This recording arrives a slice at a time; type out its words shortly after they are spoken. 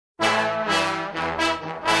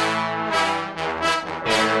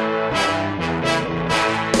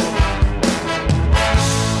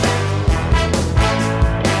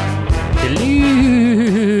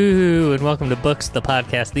welcome to Books, the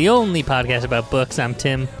podcast, the only podcast about books. I'm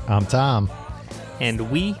Tim. I'm Tom. And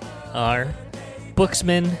we are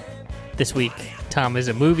booksmen. This week, Tom is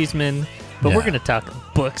a moviesman, but we're going to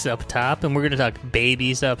talk books up top, and we're going to talk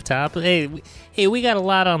babies up top. Hey, we got a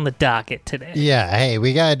lot on the docket today. Yeah, hey,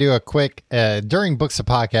 we got to do a quick, during Books, the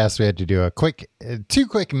podcast, we had to do a quick, two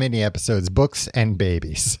quick mini episodes, books and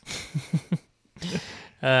babies.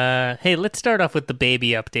 Hey, let's start off with the baby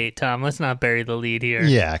update, Tom. Let's not bury the lead here.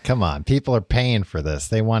 Yeah, come on. People are paying for this.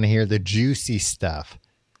 They want to hear the juicy stuff.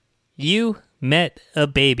 You met a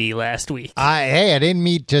baby last week. I didn't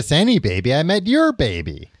meet just any baby. I met your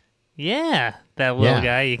baby. Yeah, that little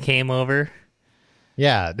guy. You came over.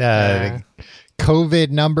 Yeah, the COVID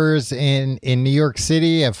numbers in New York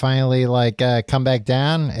City have finally come back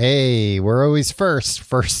down. Hey, we're always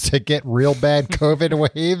first to get real bad COVID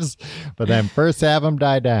waves, but then first have them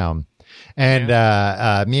die down. And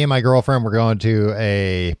me and my girlfriend were going to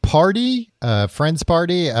a party, friend's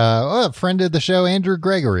party. A friend of the show, Andrew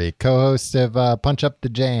Gregory, co-host of Punch Up the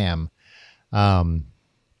Jam. And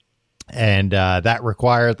that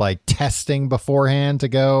required testing beforehand to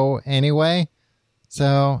go anyway.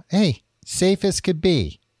 So, hey, safe as could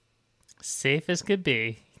be. Safe as could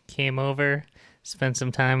be. Came over, spent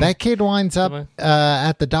some time. That kid winds up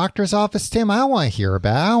at the doctor's office, Tim. I don't want to hear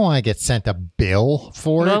about it. I don't want to get sent a bill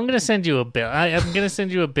for it. I'm going to send you a bill. I'm going to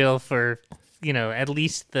send you a bill for, at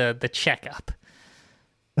least the checkup.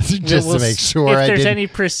 Just to make sure if there's any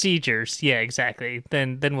procedures. Yeah, exactly.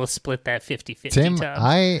 Then we'll split that 50-50. Tim, Tom.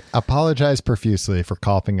 I apologize profusely for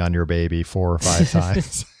coughing on your baby 4 or 5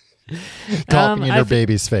 times. Coughing in your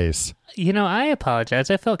baby's face. I apologize.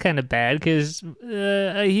 I felt kind of bad because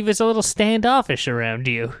he was a little standoffish around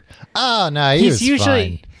you. Oh, no, he was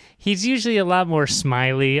fine. He's usually a lot more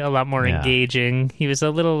smiley, a lot more engaging. He was a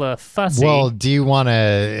little fussy. Well, do you want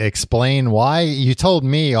to explain why? You told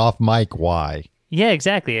me off mic why. Yeah,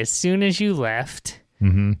 exactly. As soon as you left,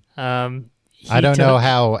 I don't know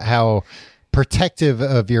how protective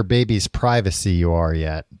of your baby's privacy you are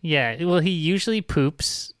yet. Yeah, well, he usually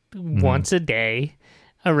poops once a day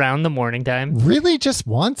around the morning time. Really? Just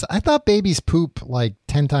once? I thought babies poop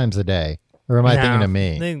 10 times a day. Or am I thinking of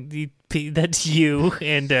me? That's you.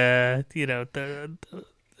 And,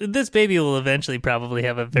 this baby will eventually probably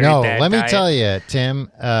have a very bad diet. No, let me tell you,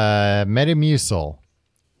 Tim, Metamucil.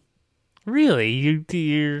 Really?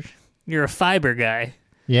 You're a fiber guy.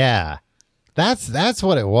 Yeah. That's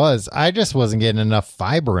what it was. I just wasn't getting enough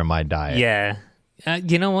fiber in my diet. Yeah.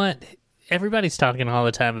 You know what? Everybody's talking all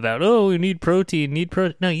the time about, we need protein,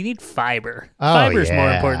 No, you need fiber. Fiber is more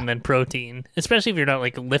important than protein, especially if you're not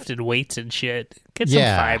lifted weights and shit. Get some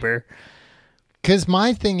fiber. Because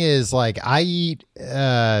my thing is, I eat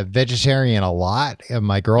vegetarian a lot.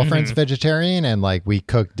 My girlfriend's vegetarian, and we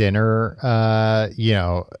cook dinner.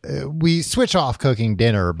 We switch off cooking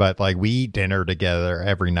dinner, but we eat dinner together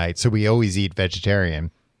every night, so we always eat vegetarian.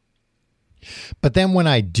 But then when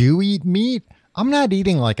I do eat meat, I'm not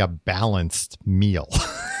eating a balanced meal.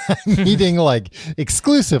 I'm eating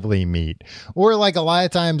exclusively meat. Or a lot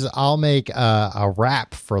of times I'll make a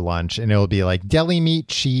wrap for lunch and it'll be deli meat,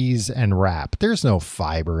 cheese, and wrap. There's no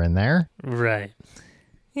fiber in there. Right.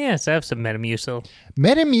 Yes, I have some Metamucil.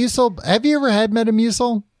 Metamucil, have you ever had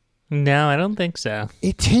Metamucil? No, I don't think so.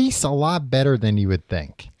 It tastes a lot better than you would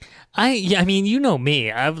think. I mean, you know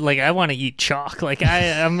me. I want to eat chalk.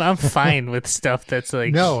 I'm fine with stuff that's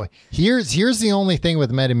No, here's the only thing with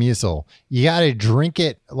Metamucil. You got to drink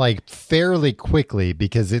it fairly quickly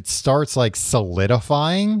because it starts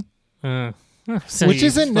solidifying, which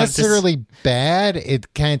isn't necessarily bad.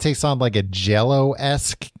 It kind of takes on a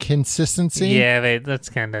Jell-O-esque consistency. Yeah, that's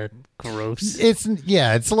kind of gross. It's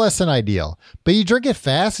less than ideal. But you drink it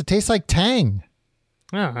fast, it tastes like Tang.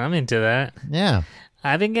 Oh, I'm into that. Yeah.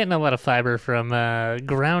 I've been getting a lot of fiber from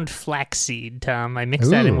ground flaxseed, Tom. I mix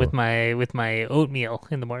that in with my oatmeal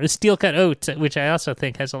in the morning. Steel cut oats, which I also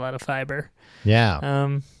think has a lot of fiber. Yeah.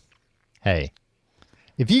 Hey,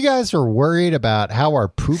 if you guys are worried about how our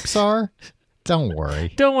poops are, don't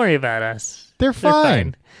worry. Don't worry about us. They're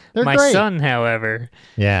fine. They're my great. son, however,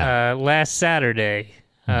 last Saturday,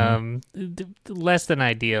 less than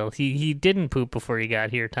ideal. He didn't poop before he got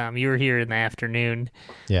here, Tom. You were here in the afternoon.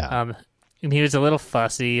 Yeah. And he was a little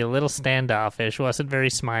fussy, a little standoffish, wasn't very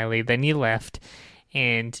smiley. Then you left,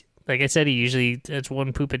 and like I said, it's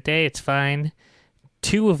one poop a day. It's fine.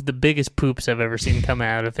 2 of the biggest poops I've ever seen come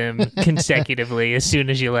out of him consecutively as soon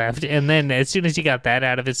as you left. And then as soon as you got that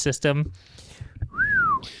out of his system,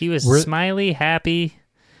 he was smiley, happy.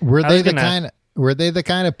 Were they the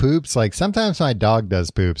kind of poops? Sometimes my dog does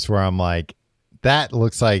poops where I'm that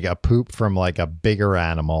looks like a poop from a bigger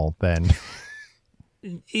animal than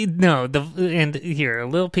No, and here a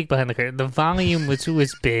little peek behind the curtain. The volume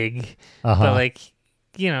was big, Uh-huh. but like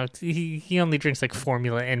he only drinks like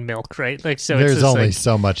formula and milk, right? Like so, There's it's just only like,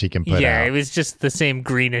 so much he can put yeah, out. it was just the same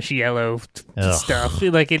greenish yellow Ugh. stuff.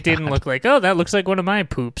 Like it didn't look like, oh, that looks like one of my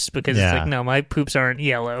poops, because it's Yeah. like, no, my poops aren't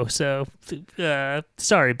yellow. So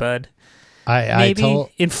sorry, bud. I Maybe told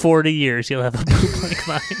in 40 years you'll have a poop like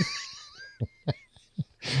mine.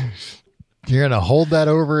 you're gonna hold that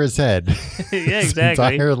over his head. Yeah, his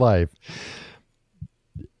exactly. entire life.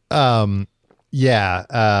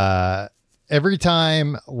 Every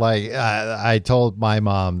time, like, I told my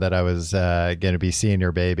mom that I was gonna be seeing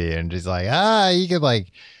your baby, and she's like, you could like,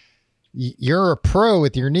 you're a pro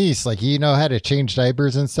with your niece, like you know how to change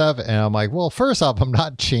diapers and stuff. And I'm like, well, first off, I'm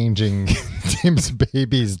not changing Tim's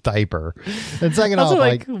baby's diaper, and second Also, off,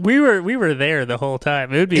 like we were there the whole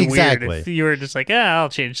time. It would be Exactly. weird if you were just like, I'll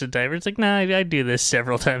change the diaper. It's like, nah, I do this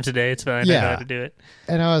several times a day. It's fine. I know Yeah. how to do it.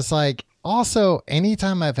 And I was like, also,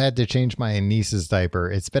 anytime I've had to change my niece's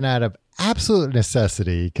diaper, it's been out of absolute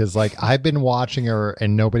necessity because, like, I've been watching her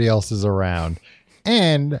and nobody else is around.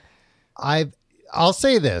 And I'll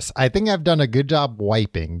say this. I think I've done a good job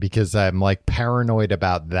wiping because I'm, like, paranoid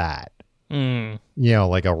about that. Mm. You know,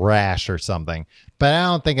 like a rash or something. But I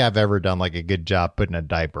don't think I've ever done, like, a good job putting a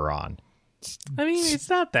diaper on. I mean, it's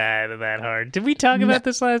not that hard. Did we talk about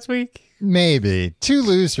this last week? Maybe too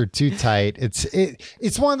loose or too tight.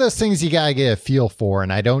 It's one of those things you gotta get a feel for,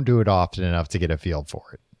 and I don't do it often enough to get a feel for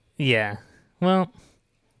it. Yeah. Well,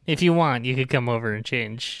 if you want, you could come over and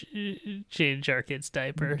change our kid's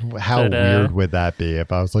diaper. How weird would that be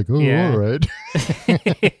if I was like, oh, yeah. all right.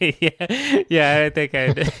 yeah, I think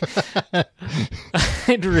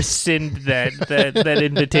I'd rescind that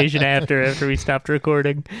invitation after we stopped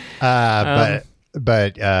recording.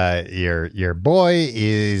 But your boy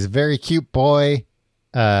is a very cute boy.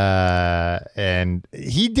 And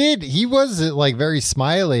he was like very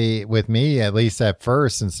smiley with me, at least at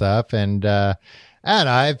first and stuff. And, I don't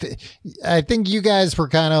know. I think you guys were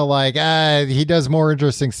kind of like, he does more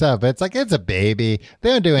interesting stuff. But it's like, it's a baby.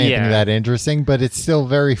 They don't do anything that interesting, but it's still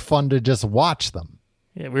very fun to just watch them.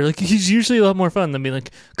 Yeah, we're like, he's usually a lot more fun than being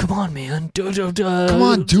like, come on, man. Come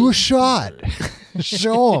on, do a shot.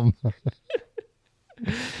 Show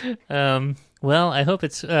him. Well, I hope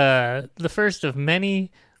it's the first of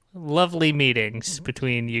many lovely meetings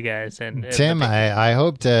between you guys and Tim. I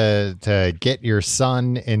hope to get your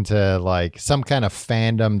son into like some kind of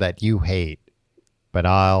fandom that you hate, but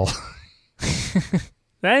I'll.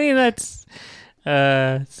 I mean, that's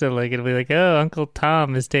so like it'll be like, oh, Uncle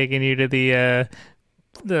Tom is taking you to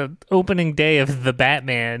the opening day of the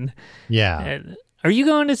Batman. Yeah. Are you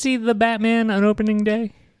going to see the Batman on opening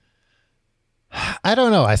day? I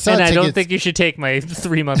don't know. I don't think you should take my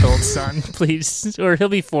 3-month-old son, please, or he'll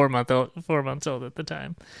be 4 months old at the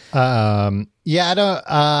time. Yeah,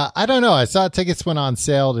 I don't know. I saw tickets went on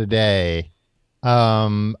sale today.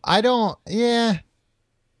 I don't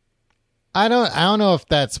know if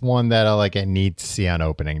that's one that I need to see on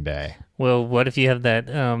opening day. Well, what if you have that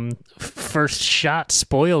first shot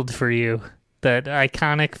spoiled for you? That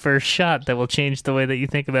iconic first shot that will change the way that you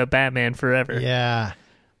think about Batman forever. Yeah.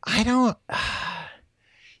 I don't,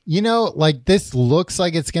 this looks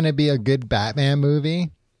like it's going to be a good Batman movie,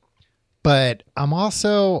 but I'm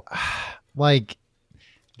also like,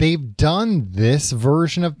 they've done this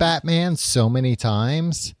version of Batman so many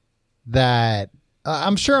times that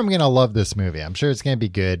I'm sure I'm going to love this movie. I'm sure it's going to be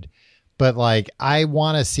good, but I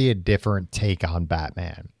want to see a different take on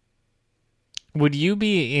Batman. Would you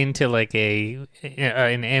be into an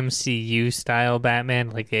MCU style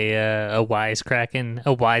Batman, like a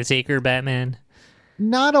wiseacre Batman?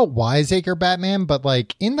 Not a wiseacre Batman, but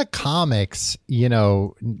in the comics,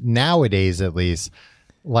 nowadays at least,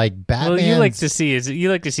 Batman. Well, you like to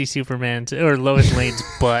see Superman's or Lois Lane's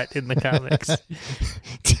butt in the comics.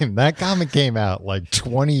 Tim, that comic came out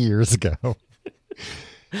 20 years ago.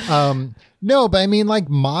 No, but I mean,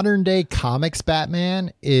 modern day comics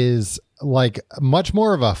Batman is much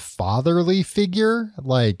more of a fatherly figure. There's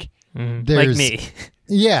like me.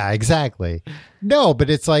 Yeah, exactly. No, but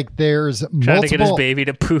it's there's trying multiple. to get his baby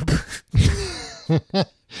to poop.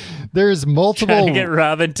 There's multiple. Trying to get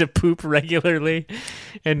Robin to poop regularly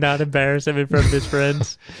and not embarrass him in front of his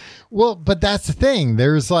friends. Well, but that's the thing.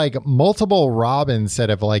 There's multiple Robins that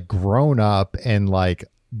have grown up and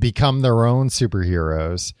become their own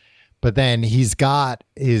superheroes. But then he's got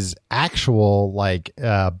his actual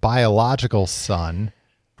biological son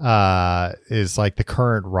is the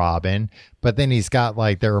current Robin. But then he's got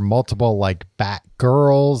there are multiple Bat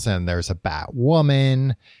girls and there's a Bat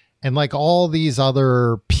woman and all these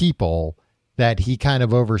other people that he kind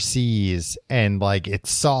of oversees, and like it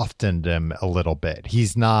softened him a little bit.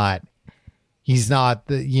 He's not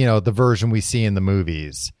the, the version we see in the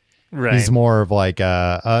movies. Right. He's more of like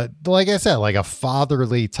like I said, like a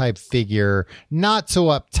fatherly type figure, not so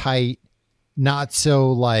uptight, not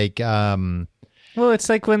so like well, it's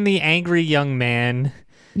like when the angry young man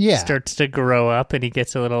starts to grow up and he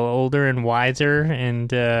gets a little older and wiser and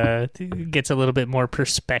gets a little bit more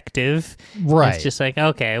perspective. Right. It's just like,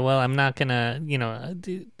 okay, well, I'm not gonna,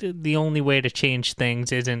 the only way to change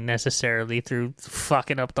things isn't necessarily through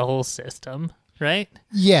fucking up the whole system. Right?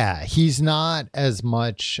 Yeah, he's not as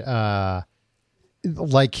much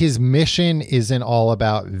like his mission isn't all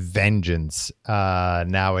about vengeance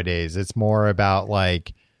nowadays. It's more about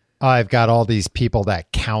like, I've got all these people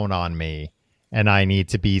that count on me and I need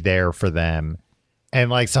to be there for them. And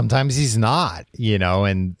like sometimes he's not,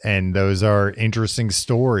 and those are interesting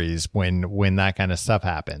stories when that kind of stuff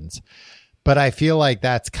happens. But I feel like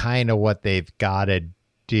that's kind of what they've got to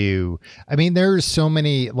do. I mean, there's so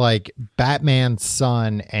many, like Batman's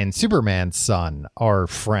son and Superman's son are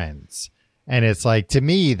friends, and it's like, to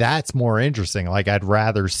me, that's more interesting. Like, I'd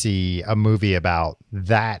rather see a movie about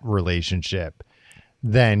that relationship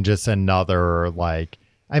than just another, like,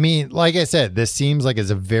 I mean, like I said, this seems like it's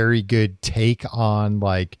a very good take on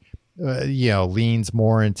like leans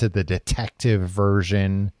more into the detective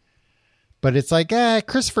version, but it's like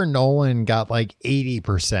Christopher Nolan got like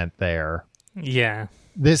 80% there. Yeah.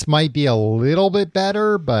 This might be a little bit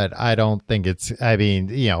better, but I don't think it's, I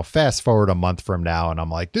mean, fast forward a month from now and I'm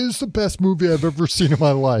like, this is the best movie I've ever seen in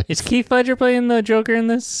my life. Is Keith Ledger playing the Joker in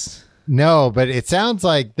this? No, but it sounds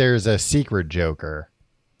like there's a secret Joker.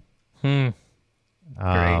 Great.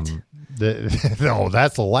 No,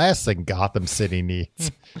 that's the last thing Gotham City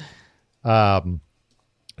needs. No,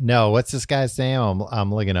 what's this guy's name?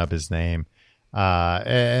 I'm looking up his name.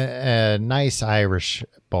 A nice Irish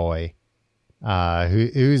boy.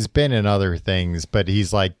 Who's been in other things, but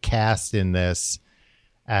he's like cast in this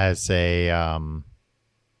as a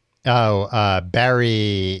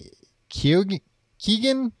Barry Keoghan,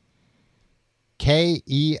 Keoghan.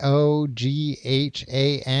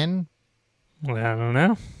 Well, I don't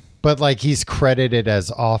know, but like he's credited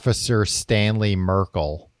as Officer Stanley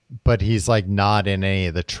Merkel, but he's like not in any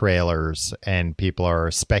of the trailers, and people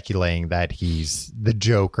are speculating that he's the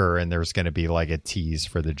Joker, and there's going to be like a tease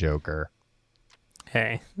for the Joker.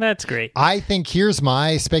 Hey, that's great. I think here's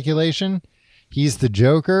my speculation. He's the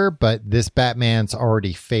Joker, but this Batman's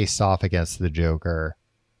already faced off against the Joker,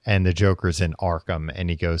 and the Joker's in Arkham,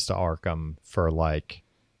 and he goes to Arkham for like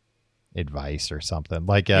advice or something.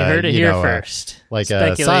 Like you heard it here first. Like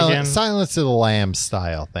a Silence of the Lambs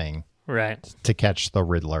style thing. Right. To catch the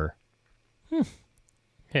Riddler.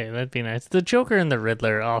 Hey, that'd be nice. The Joker and the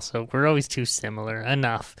Riddler also, we're always too similar.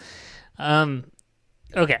 Enough.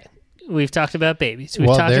 Okay. We've talked about babies. We've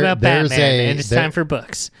talked about Batman, and it's time for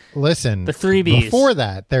books. Listen, the 3 Bs. Before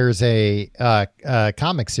that, there's a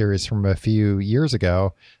comic series from a few years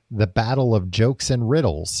ago, The Battle of Jokes and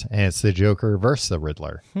Riddles, and it's the Joker versus the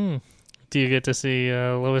Riddler. Do you get to see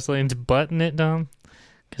Lois Lane's butt in it, Dom?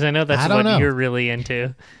 Because I know that's what you're really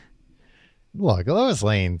into. Look, Lois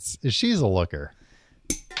Lane's, she's a looker.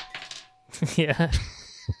 Yeah.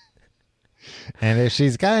 And if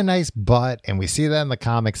she's got a nice butt, and we see that in the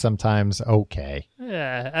comics sometimes, okay.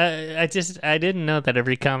 Yeah, I didn't know that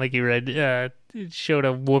every comic you read showed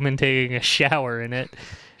a woman taking a shower in it.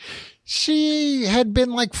 She had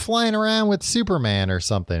been like flying around with Superman or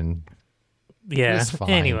something. Yeah.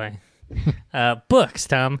 Anyway, books,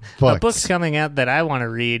 Tom. Books coming out that I want to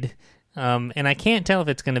read, and I can't tell if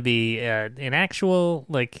it's going to be an actual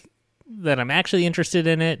like. That I'm actually interested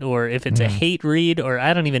in it, or if it's a hate read, or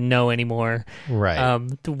I don't even know anymore. Right.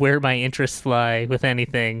 Where my interests lie with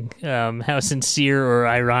anything, how sincere or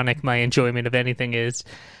ironic my enjoyment of anything is.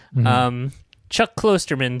 Chuck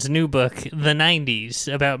Klosterman's new book, The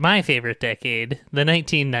 90s, about my favorite decade, the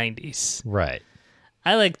 1990s. Right.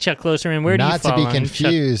 I like Chuck Klosterman. Where do you fall on Not to be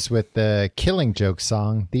confused with the Killing Joke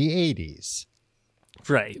song, the 80s.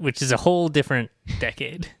 Right, which is a whole different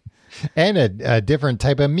decade. And a different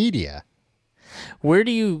type of media. Where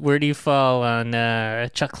do you fall on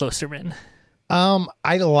Chuck Klosterman?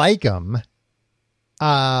 I like him,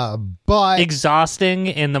 but exhausting.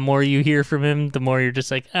 And the more you hear from him, the more you're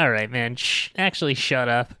just like, all right, man, actually shut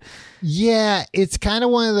up. Yeah, it's kind of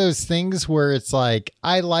one of those things where it's like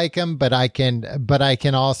I like him, but I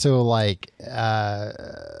can also like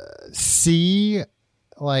see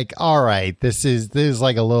like, all right, this is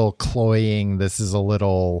like a little cloying. This is a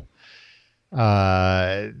little.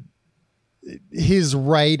 His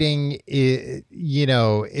writing,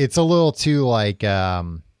 it's a little too like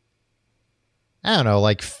I don't know,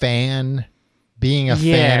 like being a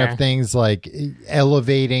fan of things, like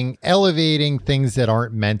elevating things that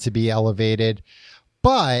aren't meant to be elevated.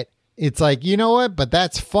 But it's like, you know what? But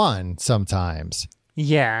that's fun sometimes.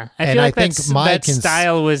 Yeah, I feel like that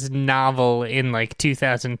style was novel in like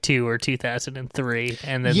 2002 or 2003,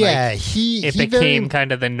 and then it became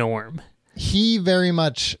kind of the norm. He very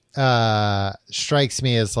much strikes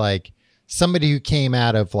me as like somebody who came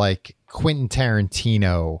out of like Quentin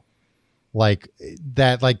Tarantino, like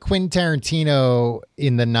that. Like Quentin Tarantino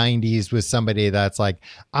in the 90s was somebody that's like,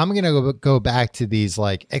 I'm gonna go back to these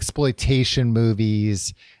like exploitation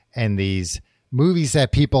movies and these movies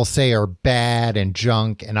that people say are bad and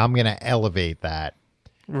junk, and I'm going to elevate that.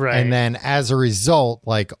 Right. And then as a result,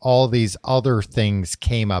 like all these other things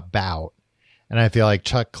came about. And I feel like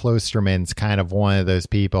Chuck Klosterman's kind of one of those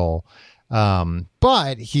people.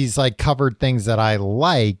 But he's like covered things that I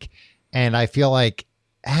like, and I feel like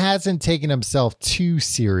hasn't taken himself too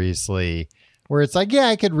seriously, where it's like, yeah,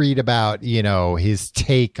 I could read about, you know, his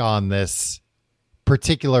take on this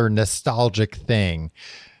particular nostalgic thing.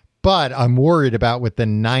 But I'm worried about with the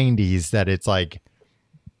 90s that it's like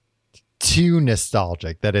too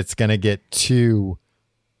nostalgic, that it's going to get too...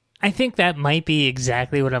 I think that might be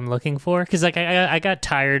exactly what I'm looking for. Because like I got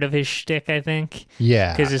tired of his shtick, I think.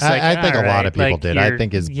 Yeah. Because it's like, I think a lot of people like did. I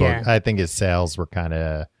think his book, I think his sales were kind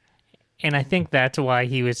of... And I think that's why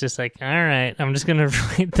he was just like, all right, I'm just going to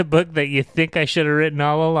write the book that you think I should have written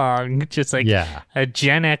all along. Just like a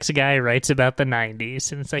Gen X guy writes about the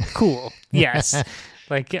 90s. And it's like, cool. Yes.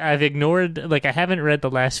 Like I've ignored, like I haven't read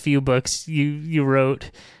the last few books you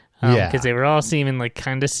wrote because they were all seeming like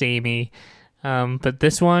kind of samey. But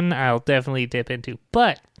this one I'll definitely dip into.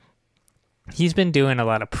 But he's been doing a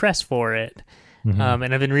lot of press for it. And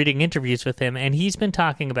I've been reading interviews with him, and he's been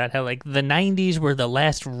talking about how like the 90s were the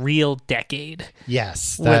last real decade.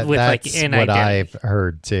 Yes, with that's like an what identity. I've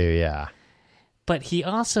heard too. Yeah. But he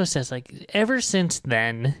also says like ever since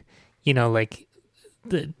then, you know, like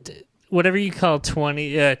the whatever you call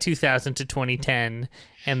 2000 to 2010,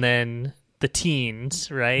 and then the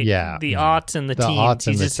teens, right? Yeah. The aughts and the teens. Aughts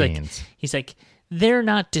and he's the just teens. like, he's like, they're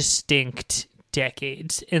not distinct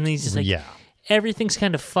decades. And he's just like, everything's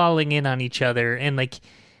kind of falling in on each other. And like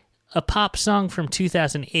a pop song from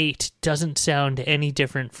 2008 doesn't sound any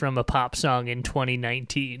different from a pop song in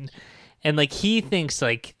 2019. And like, he thinks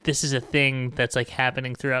like this is a thing that's like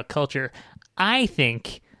happening throughout culture. I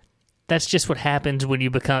think that's just what happens when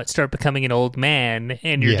you start becoming an old man,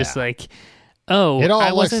 and you're just like, oh, it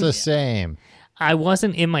all looks the same. I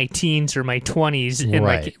wasn't in my teens or my 20s and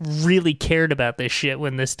like really cared about this shit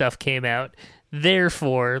when this stuff came out.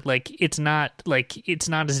 Therefore, like it's not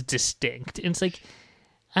as distinct. And it's like,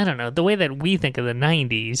 I don't know, the way that we think of the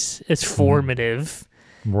 90s as formative,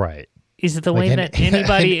 right? Is it the way that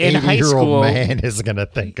anybody in high school man is going to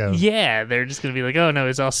think of? Yeah, they're just going to be like, oh no,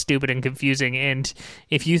 it's all stupid and confusing. And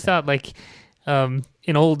if you thought like an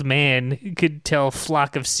old man could tell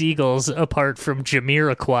Flock of Seagulls apart from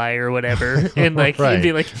Jamiroquai or whatever, and like you'd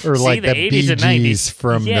be like, or see, like the 80s and 90s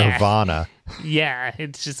from Nirvana. Yeah,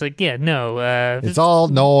 it's just like, no. It's all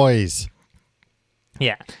noise.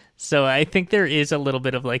 Yeah. So I think there is a little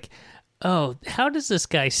bit of like, oh, how does this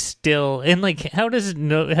guy still, and like, how do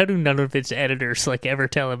none of its editors like ever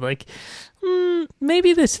tell him like,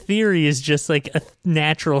 maybe this theory is just like a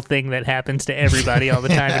natural thing that happens to everybody all the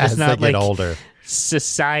time. It's not like older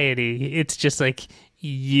society. It's just like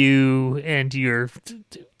you and your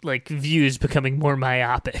like views becoming more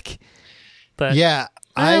myopic. But yeah,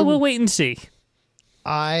 we'll wait and see.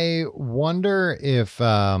 I wonder if,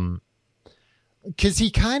 because he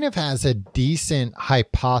kind of has a decent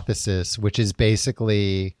hypothesis, which is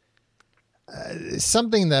basically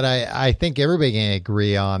something that I think everybody can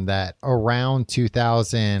agree on, that around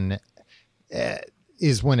 2000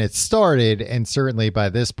 is when it started, and certainly by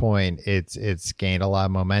this point it's gained a lot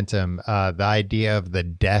of momentum. The idea of the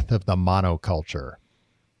death of the monoculture,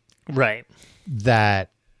 right?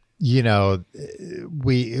 That, you know,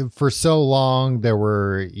 we for so long there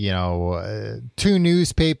were, you know, 2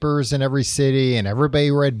 newspapers in every city, and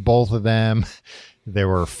everybody read both of them. There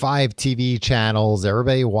were 5 TV channels.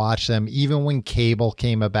 Everybody watched them. Even when cable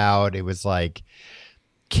came about, it was like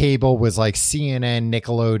cable was like CNN,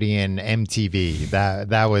 Nickelodeon, MTV.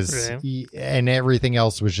 That was, right. And everything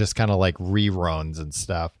else was just kind of like reruns and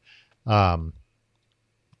stuff.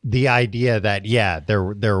 The idea that,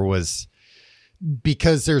 there was,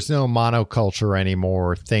 because there's no monoculture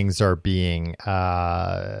anymore, things are being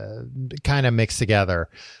kind of mixed together.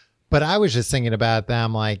 But I was just thinking about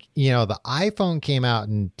them, like, you know, the iPhone came out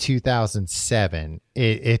in 2007.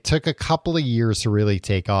 It took a couple of years to really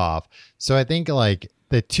take off. So I think like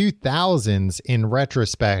the 2000s in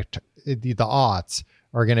retrospect, the aughts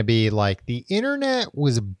are going to be like the internet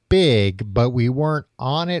was big, but we weren't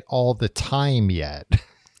on it all the time yet.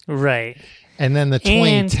 Right. And then the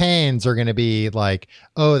 2010s are going to be like,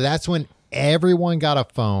 oh, that's when everyone got a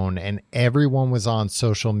phone and everyone was on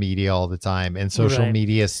social media all the time. And social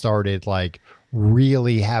media started like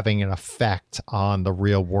really having an effect on the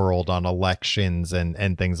real world, on elections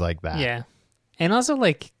and things like that. Yeah. And also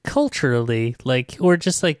like culturally, like, or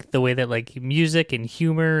just like the way that like music and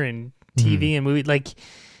humor and TV and movie, like,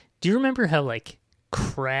 do you remember how like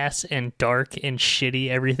crass and dark and shitty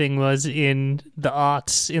everything was in the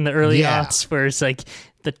aughts, in the early aughts, where it's like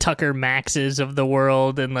the Tucker Maxes of the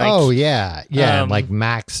world and like, and like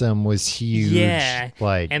Maxim was huge,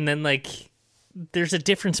 like, and then like there's a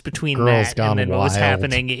difference between Girls that Gone and then what was Wild.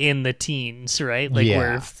 happening in the teens, right? Like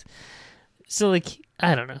where, so like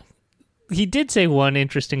I don't know. He did say one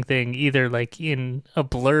interesting thing, either like in a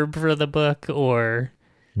blurb for the book or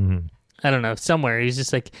I don't know, somewhere. He's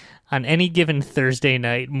just like, on any given Thursday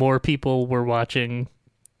night, more people were watching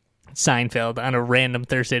Seinfeld on a random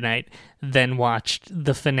Thursday night than watched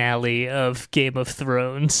the finale of Game of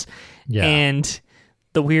Thrones. Yeah. And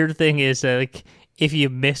the weird thing is that, like, if you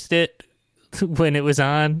missed it when it was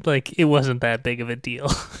on, like, it wasn't that big of a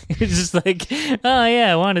deal. It's just like, oh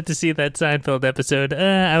yeah, I wanted to see that Seinfeld episode.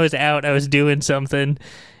 I was out, I was doing something.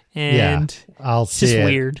 And I'll see just it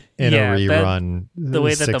weird in a rerun. The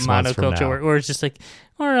way that the 6 months from monoculture now. or it's just like,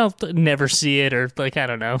 or I'll never see it, or like, I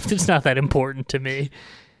don't know. It's not that important to me.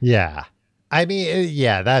 Yeah. I mean,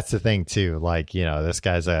 yeah, that's the thing too. Like, you know, this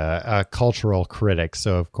guy's a cultural critic.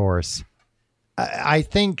 So of course, I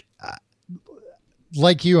think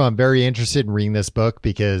like you, I'm very interested in reading this book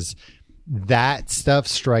because that stuff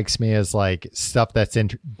strikes me as like stuff that's in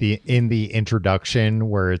the introduction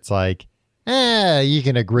where it's like, you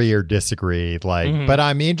can agree or disagree, like, but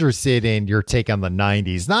I'm interested in your take on the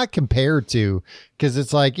 90s, not compared to, because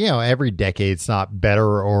it's like, you know, every decade's not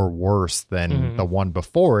better or worse than the one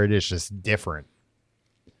before it. It's just different.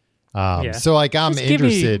 So like, I'm just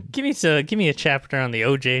interested. Give me a chapter on the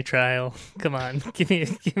OJ trial. Come on, give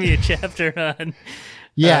me a chapter on.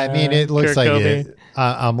 Yeah, I mean, it looks Kurt like Cobain.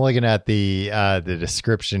 I'm looking at the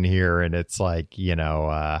description here, and it's like, you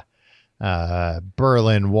know,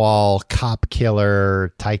 Berlin Wall, cop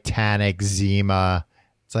killer, Titanic, Zima.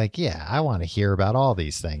 It's like, yeah, I want to hear about all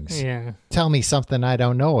these things. Yeah. Tell me something I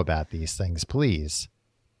don't know about these things, please.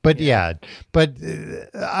 But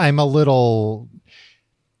I'm a little,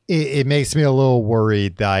 it makes me a little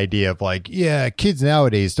worried, the idea of like, yeah, kids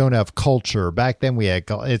nowadays don't have culture. Back then we had,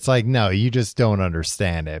 it's like, no, you just don't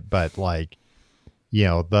understand it. But like, you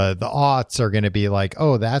know, the aughts are going to be like,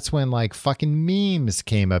 oh, that's when like fucking memes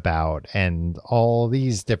came about and all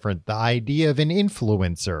these different, the idea of an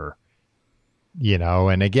influencer, you know,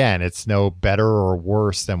 and again, it's no better or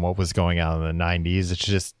worse than what was going on in the 90s. It's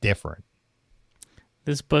just different.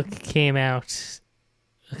 This book came out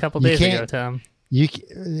a couple days ago, Tom.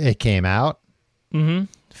 It came out?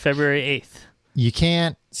 February 8th. You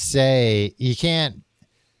can't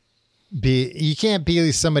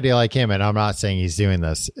be somebody like him, and I'm not saying he's doing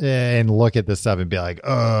this, and look at this stuff and be like,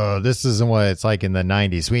 oh, this isn't what it's like in the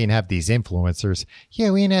 90s. We didn't have these influencers.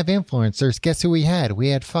 Yeah, we didn't have influencers. Guess who we had? We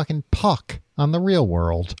had fucking Puck on The Real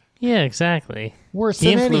World. Yeah, exactly. Worse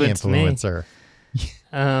than any influencer.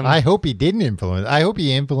 I hope he didn't influence. I hope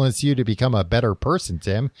he influenced you to become a better person,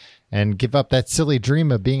 Tim, and give up that silly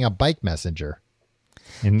dream of being a bike messenger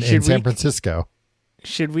in San Francisco.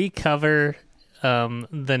 Should we cover the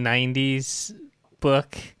 90s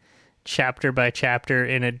book chapter by chapter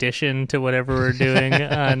in addition to whatever we're doing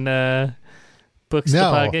on Books to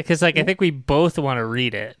Pocket? Because like, I think we both want to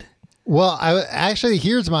read it. Well,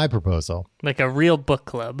 here's my proposal. Like a real book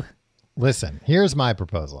club. Listen, here's my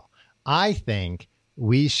proposal. I think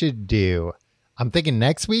we should I'm thinking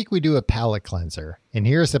next week we do a palate cleanser. And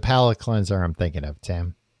here's the palate cleanser I'm thinking of,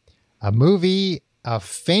 Tim. A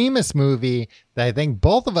famous movie that I think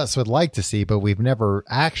both of us would like to see, but we've never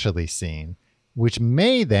actually seen, which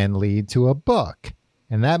may then lead to a book.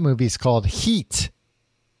 And that movie's called Heat.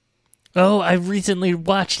 Oh, I recently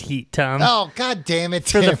watched Heat, Tom. Oh, God damn it,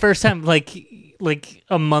 Tim. For the first time, like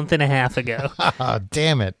a month and a half ago. Oh,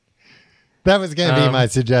 damn it. That was going to be my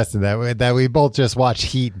suggestion, that we both just watch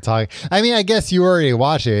Heat and talk. I mean, I guess you already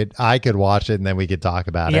watch it. I could watch it and then we could talk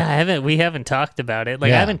about it. Yeah, we haven't talked about it.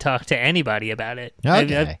 Like, I haven't talked to anybody about it.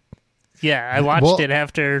 Okay. I watched it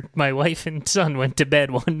after my wife and son went to bed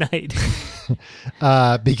one night.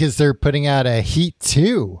 Because they're putting out a Heat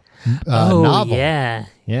 2. novel. Yeah,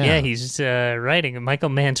 he's writing. Michael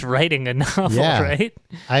Mann's writing a novel, right?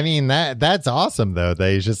 I mean, that's awesome, though.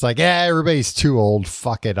 That he's just like, yeah, everybody's too old.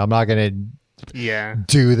 Fuck it. I'm not going to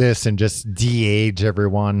do this and just de-age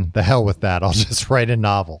everyone. The hell with that. I'll just write a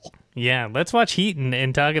novel. Yeah, let's watch Heat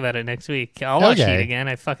and talk about it next week. I'll watch Heat again.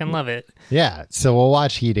 I fucking love it. Yeah, so we'll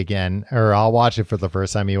watch Heat again, or I'll watch it for the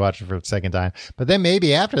first time, you watch it for the second time. But then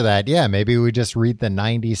maybe after that, maybe we just read the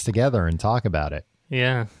 90s together and talk about it.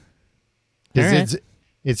 Yeah. Because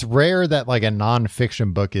it's rare that like a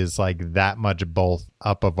nonfiction book is like that much both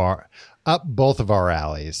up both of our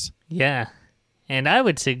alleys. Yeah. And I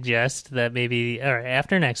would suggest that maybe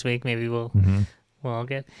after next week, maybe we'll all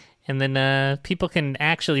get... And then people can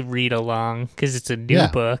actually read along because it's a new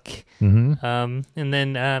book. Mm-hmm. And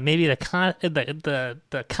then maybe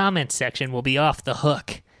the comment section will be off the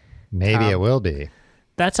hook. Maybe it will be.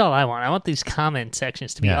 That's all I want. I want these comment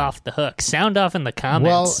sections to be off the hook. Sound off in the comments.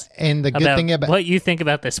 Well, and the good thing about what you think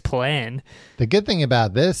about this plan. The good thing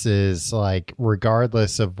about this is, like,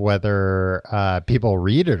 regardless of whether people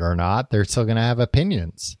read it or not, they're still going to have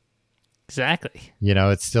opinions. Exactly. You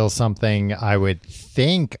know, it's still something I would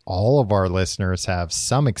think all of our listeners have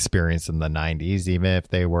some experience in the 90s, even if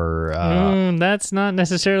they were... that's not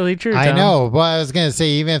necessarily true, Tom. I know, but I was going to say,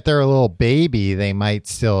 even if they're a little baby, they might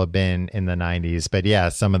still have been in the 90s. But yeah,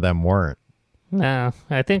 some of them weren't. No,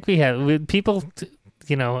 I think we have people,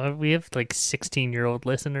 we have like 16-year-old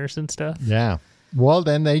listeners and stuff. Yeah. Well,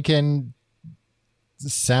 then they can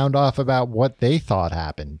sound off about what they thought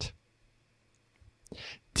happened.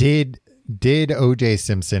 Did O.J.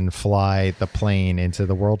 Simpson fly the plane into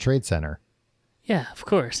the World Trade Center? Yeah, of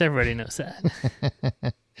course. Everybody knows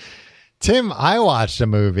that. Tim, I watched a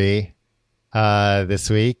movie this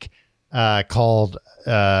week called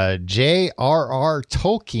J.R.R.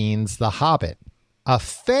 Tolkien's The Hobbit, a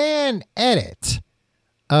fan edit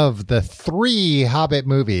of the 3 Hobbit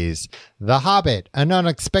movies: The Hobbit, An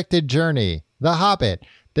Unexpected Journey, The Hobbit,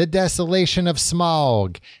 The Desolation of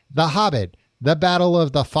Smaug, The Hobbit, The Battle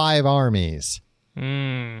of the Five Armies.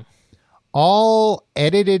 All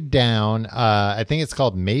edited down. I think it's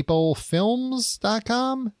called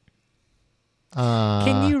maplefilms.com.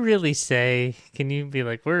 Can you really say, can you be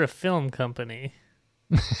like, we're a film company?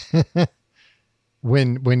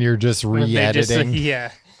 when you're just re-editing?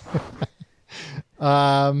 Yeah.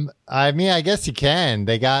 I mean, I guess you can.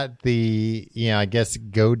 They got the, I guess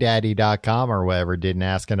GoDaddy.com or whatever didn't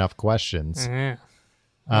ask enough questions. Yeah.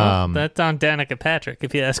 Well, that's on Danica Patrick,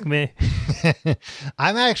 if you ask me.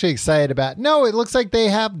 I'm actually excited about... No, it looks like they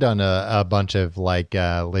have done a bunch of like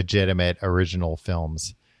legitimate original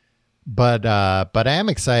films. But I am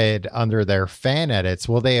excited under their fan edits.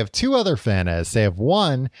 Well, they have 2 other fan edits. They have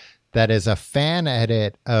one that is a fan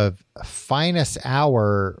edit of Finest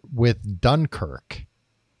Hour with Dunkirk.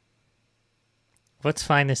 What's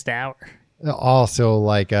Finest Hour? Also,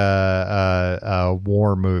 like a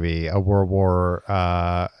war movie, a World War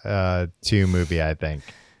II movie, I think.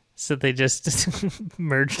 So they just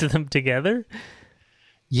merged them together?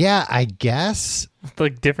 Yeah, I guess.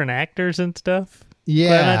 Like different actors and stuff? Yeah.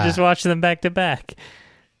 Why not just watch them back to back?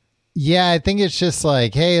 Yeah, I think it's just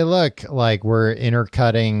like, hey, look, like we're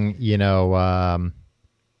intercutting, I'm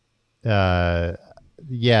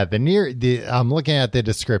looking at the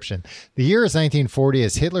description. The year is 1940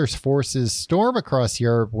 as Hitler's forces storm across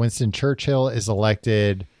Europe. Winston Churchill is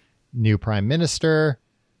elected new prime minister.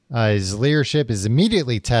 His leadership is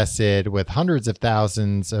immediately tested with hundreds of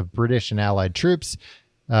thousands of British and Allied troops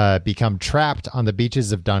become trapped on the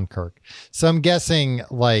beaches of Dunkirk. So I'm guessing,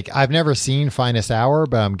 like, I've never seen Finest Hour,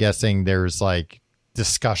 but I'm guessing there's like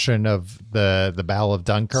discussion of the Battle of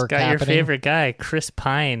Dunkirk. It's got happening. Your favorite guy, Chris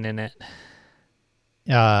Pine, in it.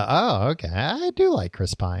 Okay. I do like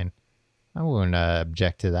Chris Pine. I wouldn't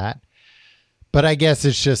object to that. But I guess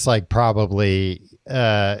it's just like probably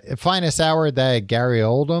Finest Hour that Gary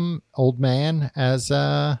Oldman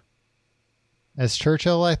as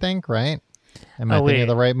Churchill, I think, right? Am I thinking of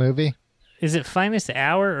the right movie? Is it Finest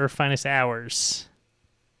Hour or Finest Hours?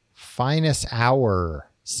 Finest Hour,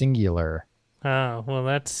 singular. Oh, well,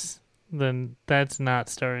 that's not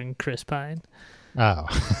starring Chris Pine. Oh,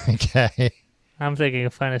 okay. I'm thinking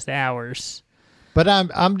of Finest Hours. But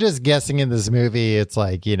I'm just guessing in this movie, it's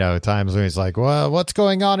like, times when he's like, well, what's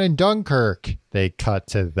going on in Dunkirk? They cut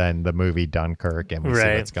to then the movie Dunkirk and we see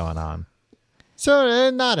what's going on. So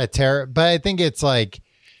not a terror, but I think it's like,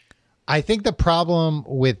 I think the problem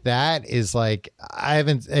with that is like, I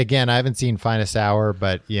haven't seen Finest Hour,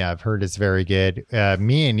 but yeah, I've heard it's very good.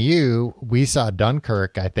 Me and you, we saw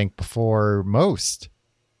Dunkirk, I think, before most.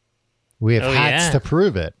 We have hats to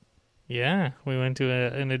prove it. Yeah, we went to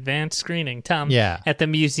an advanced screening. Tom, Yeah. at the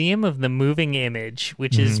Museum of the Moving Image,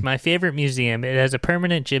 which is my favorite museum. It has a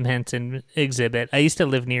permanent Jim Henson exhibit. I used to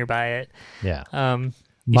live nearby it. Yeah. Used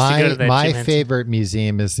to go to that My Jim Henson- favorite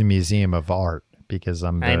museum is the Museum of Art because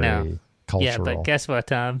I'm I know. very cultural. Yeah, but guess what,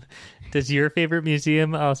 Tom? Does your favorite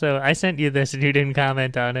museum also? I sent you this and you didn't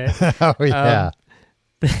comment on it. Oh yeah.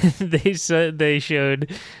 They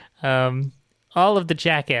showed all of the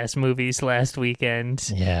Jackass movies last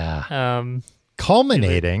weekend. Yeah.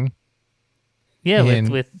 Culminating. Yeah,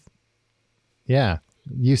 in- with Yeah.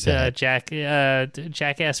 You said it.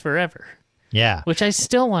 Jackass Forever, Yeah. which I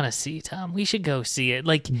still want to see. Tom, we should go see it.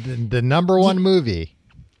 Like The number one movie.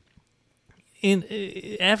 in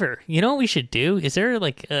ever. You know what we should do? Is there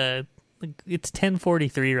it's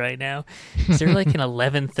 10:43 right now. Is there like an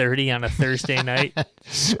 11:30 on a Thursday night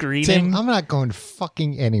screening? Tim, I'm not going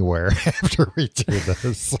fucking anywhere after we do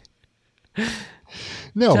this.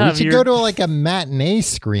 No, Tom, we should go to like a matinee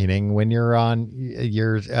screening when you're on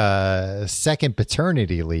your second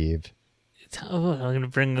paternity leave. Oh, I'm gonna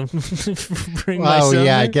bring my Oh son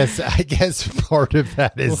yeah, I there? guess part of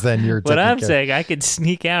that is then you're. What I'm taking care- saying, I could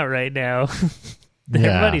sneak out right now.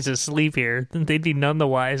 Everybody's asleep here. They'd be none the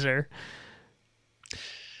wiser.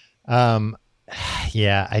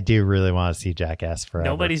 Yeah, I do really want to see Jackass Forever.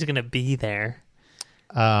 Nobody's gonna be there.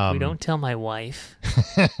 We don't tell my wife.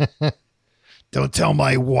 Don't tell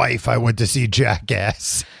my wife I went to see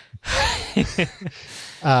Jackass.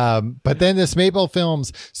 But then this Maple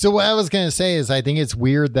Films. So what I was going to say is I think it's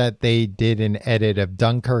weird that they did an edit of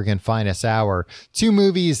Dunkirk and Finest Hour, two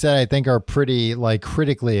movies that I think are pretty like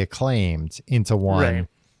critically acclaimed into one.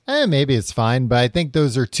 Right. Maybe it's fine, but I think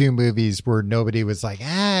those are two movies where nobody was like,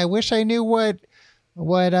 I wish I knew what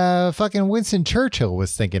fucking Winston Churchill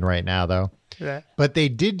was thinking right now, though. Right. But they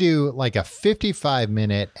did do like a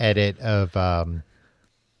 55-minute edit of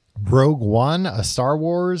Rogue One, a Star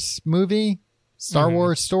Wars movie, Star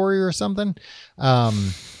Wars story or something.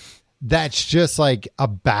 That's just like a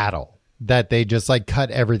battle that they just like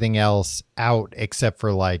cut everything else out except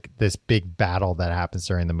for like this big battle that happens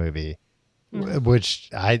during the movie,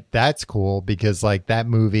 which that's cool because like that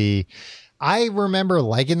movie, I remember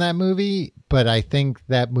liking that movie, but I think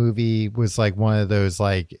that movie was like one of those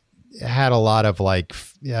like had a lot of like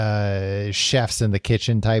chefs in the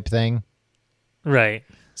kitchen type thing. Right.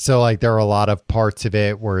 So like there are a lot of parts of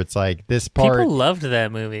it where it's like this part. People loved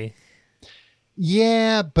that movie.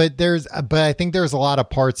 Yeah, but I think there's a lot of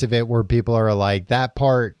parts of it where people are like that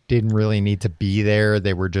part didn't really need to be there.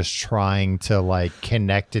 They were just trying to like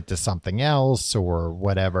connect it to something else or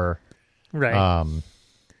whatever. Right.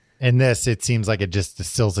 And this, it seems like it just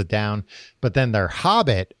distills it down. But then their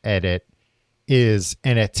Hobbit edit is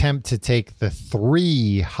an attempt to take the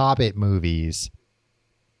 3 Hobbit movies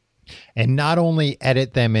and not only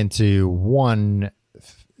edit them into one,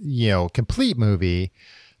 complete movie,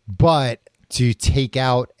 but to take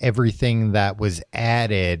out everything that was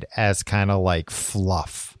added as kind of like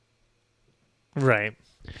fluff. Right.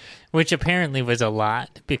 Which apparently was a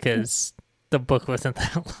lot because the book wasn't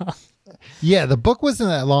that long. Yeah, the book wasn't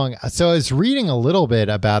that long. So I was reading a little bit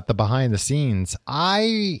about the behind the scenes.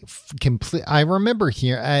 I remember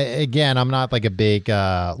here, again, I'm not like a big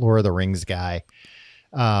Lord of the Rings guy.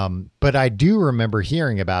 But I do remember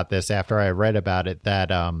hearing about this after I read about it,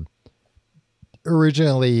 that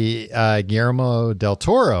originally Guillermo del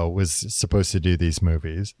Toro was supposed to do these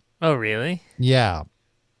movies. Oh, really? Yeah.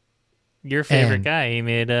 Your favorite guy. He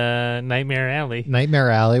made Nightmare Alley.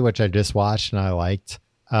 Nightmare Alley, which I just watched and I liked.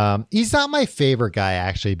 He's not my favorite guy,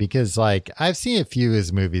 actually, because like I've seen a few of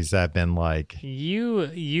his movies that have been like...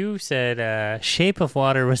 You said Shape of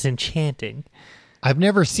Water was enchanting. I've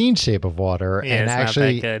never seen Shape of Water, Yeah, and it's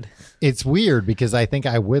actually, not that good. It's weird because I think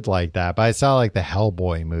I would like that. But I saw like the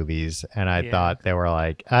Hellboy movies, and I thought they were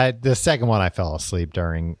like the second one. I fell asleep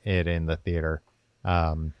during it in the theater,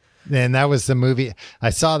 and that was the movie.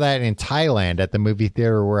 I saw that in Thailand at the movie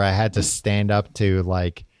theater where I had to stand up to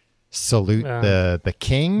like salute the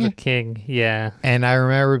king. The king, yeah. And I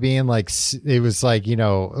remember being like, it was like,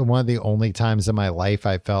 one of the only times in my life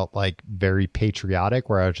I felt like very patriotic,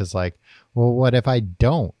 where I was just like, well, what if I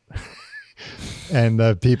don't? And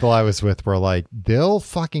the people I was with were like, they'll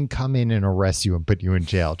fucking come in and arrest you and put you in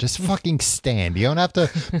jail. Just fucking stand. You don't have to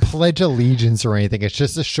pledge allegiance or anything. It's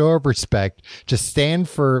just a show of respect. Just stand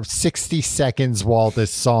for 60 seconds while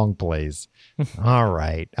this song plays. All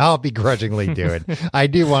right. I'll begrudgingly do it. I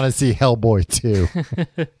do want to see Hellboy too.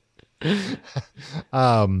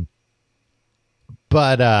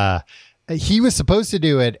 But he was supposed to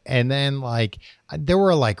do it, and then like there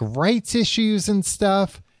were like rights issues and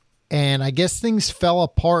stuff, and I guess things fell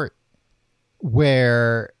apart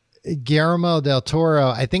where Guillermo del Toro,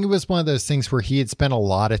 I think it was one of those things where he had spent a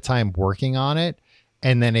lot of time working on it.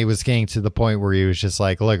 And then it was getting to the point where he was just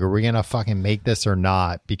like, look, are we going to fucking make this or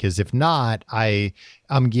not? Because if not,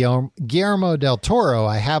 I'm Guillermo del Toro.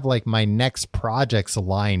 I have like my next projects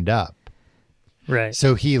lined up. Right.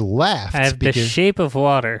 So he left. I have The Shape of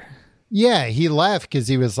Water. Yeah, he left because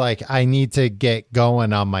he was like, I need to get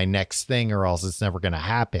going on my next thing or else it's never going to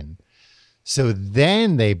happen. So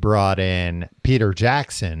then they brought in Peter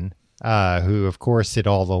Jackson, who, of course, did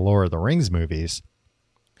all the Lord of the Rings movies.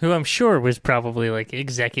 Who I'm sure was probably like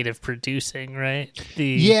executive producing, right?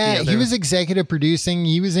 He was executive producing.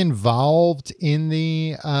 He was involved in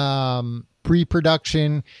the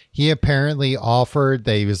pre-production. He apparently offered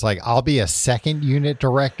that he was like, I'll be a second unit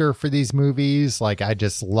director for these movies. Like, I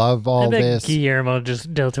just love all this. Guillermo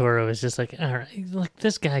del Toro is just like, all right, look,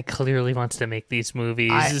 this guy clearly wants to make these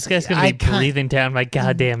movies. This guy's going to be breathing down my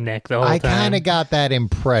goddamn neck the whole time. I kind of got that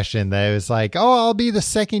impression that it was like, oh, I'll be the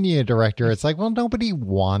second unit director. It's like, well, nobody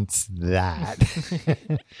wants that.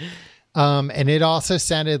 And it also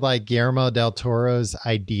sounded like Guillermo del Toro's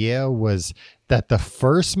idea was that the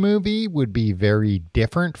first movie would be very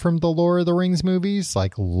different from the Lord of the Rings movies,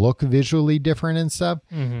 like look visually different and stuff.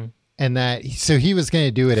 Mm-hmm. And so he was going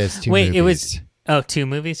to do it as two movies. Wait, it was, 2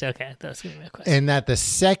 movies? Okay, that was going to be my question. And that the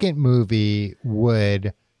second movie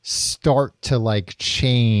would start to like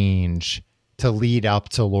change to lead up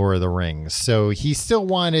to Lord of the Rings. So he still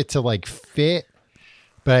wanted to like fit,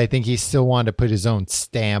 but I think he still wanted to put his own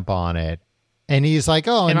stamp on it. And he's like,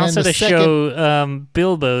 oh, and also then to show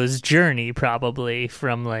Bilbo's journey, probably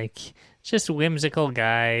from like just a whimsical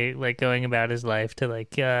guy like going about his life to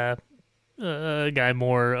like a guy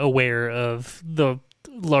more aware of the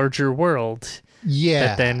larger world. Yeah,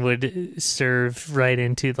 that then would serve right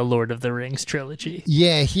into the Lord of the Rings trilogy.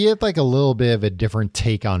 Yeah, he had like a little bit of a different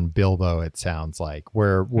take on Bilbo, it sounds like,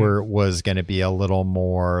 where it was going to be a little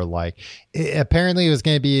more like, apparently it was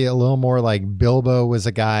going to be a little more like Bilbo was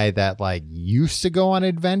a guy that like used to go on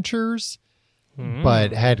adventures,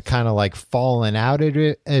 but had kind of like fallen out of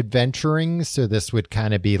adventuring. So this would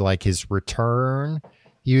kind of be like his return.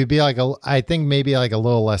 He would be like, I think maybe like a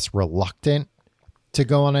little less reluctant to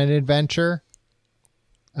go on an adventure.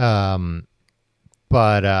 But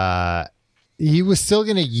he was still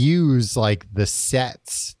going to use like the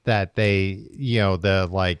sets that they, the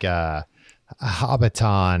like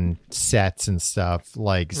Hobbiton sets and stuff,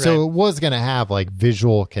 like, right. So it was going to have like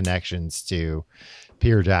visual connections to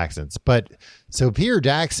Peter Jackson's. But so Peter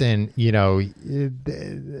Jackson,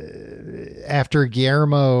 after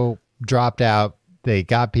Guillermo dropped out, they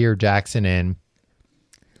got Peter Jackson in.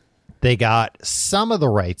 They got some of the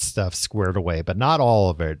right stuff squared away, but not all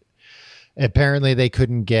of it. Apparently, they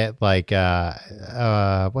couldn't get like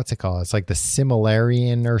what's it called? It's like the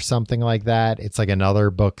Similarian or something like that. It's like another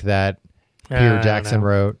book that Peter Jackson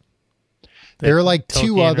wrote. There are like Tolkien,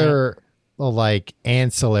 2 other like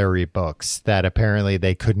ancillary books that apparently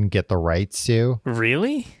they couldn't get the rights to.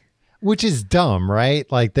 Really? Which is dumb,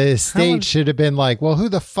 right? Like the estate should have been like, well, who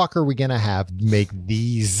the fuck are we going to have make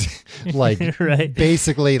these like right.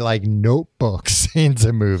 Basically like notebooks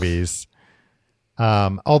into movies?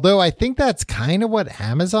 Although I think that's kind of what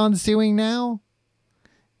Amazon's doing now.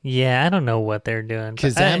 Yeah, I don't know what they're doing.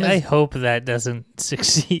 I hope that doesn't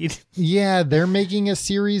succeed. Yeah, they're making a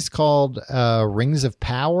series called Rings of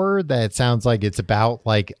Power that sounds like it's about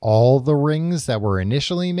like all the rings that were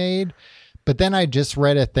initially made. But then I just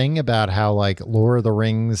read a thing about how like Lord of the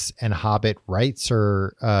Rings and Hobbit rights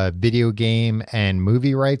or video game and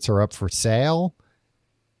movie rights are up for sale.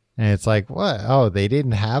 And it's like, what? Oh, they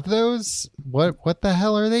didn't have those? What the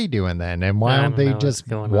hell are they doing then? And why don't they just,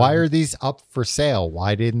 why are these up for sale?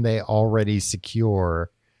 Why didn't they already secure?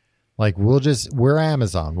 Like, we're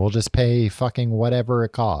Amazon. We'll just pay fucking whatever it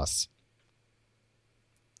costs.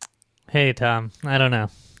 Hey, Tom, I don't know.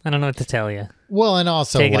 I don't know what to tell you. Well, and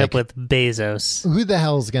also take it up with Bezos. Who the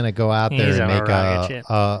hell is going to go out there and make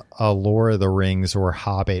a Lord of the Rings or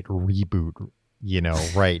Hobbit reboot,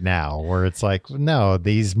 right now, where it's like, no,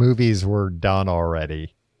 these movies were done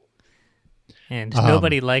already. And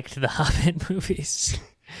nobody liked the Hobbit movies.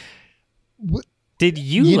 Did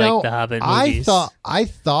you like the Hobbit movies? I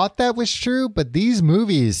thought that was true, but these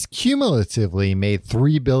movies cumulatively made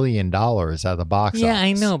 $3 billion out of the box office. Yeah,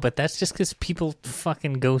 I know, but that's just because people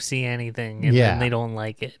fucking go see anything and then they don't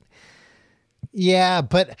like it. Yeah,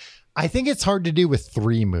 but I think it's hard to do with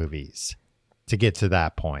 3 movies to get to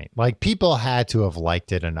that point. Like, people had to have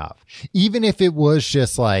liked it enough. Even if it was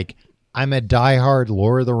just like, I'm a diehard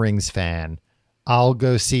Lord of the Rings fan, I'll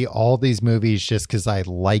go see all these movies just because I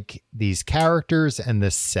like these characters and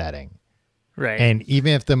this setting. Right. And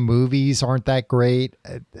even if the movies aren't that great,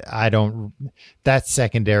 that's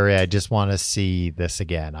secondary. I just want to see this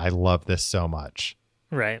again. I love this so much.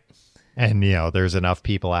 Right. And, there's enough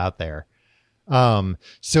people out there.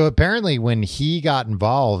 So apparently when he got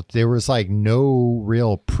involved, there was like no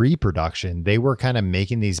real pre-production. They were kind of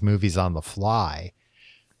making these movies on the fly,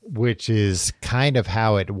 which is kind of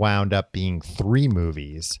how it wound up being 3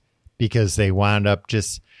 movies, because they wound up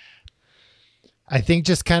just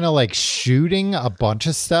kind of like shooting a bunch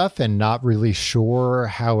of stuff and not really sure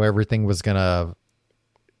how everything was going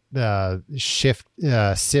to sift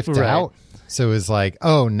Right. out. So it was like,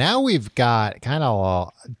 oh, now we've got kind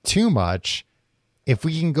of too much. If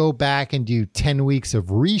we can go back and do 10 weeks of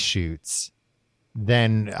reshoots,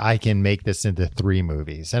 then I can make this into 3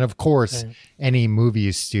 movies. And of course, any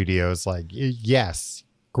movie studio is like, yes,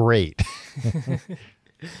 great.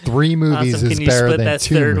 3 movies awesome. is Can you better split than that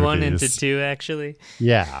 2 third movies. one into 2, actually?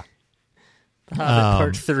 Yeah. Hobbit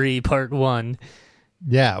Part 3, Part 1.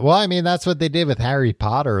 Yeah. Well, I mean, that's what they did with Harry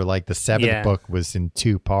Potter. Like the 7th book was in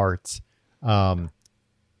 2 parts. Hey.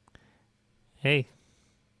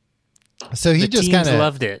 So he the just teens kind of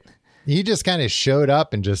loved it. He just kind of showed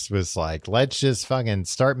up and just was like, let's just fucking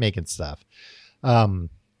start making stuff.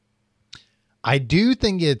 I do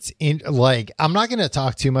think it's I'm not going to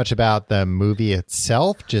talk too much about the movie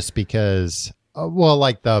itself, just because,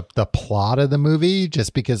 like the plot of the movie,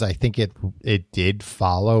 just because I think it did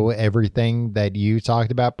follow everything that you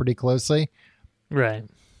talked about pretty closely. Right.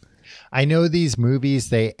 I know these movies,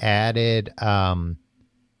 they added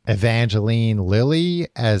Evangeline Lilly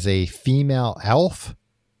as a female elf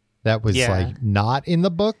that was like not in the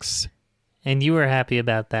books. And you were happy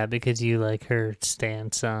about that because you like her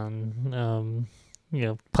stance on,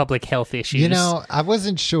 public health issues. I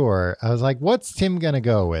wasn't sure. I was like, what's Tim going to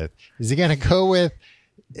go with? Is he going to go with,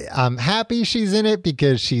 I'm happy she's in it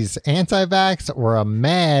because she's anti-vax, or I'm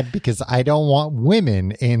mad because I don't want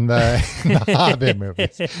women in the Hobbit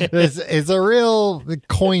movies? It's a real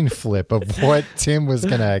coin flip of what Tim was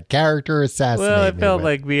going to character assassinate. Well, it felt with.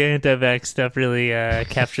 like the anti-vax stuff really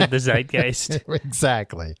captured the zeitgeist.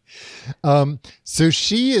 Exactly. So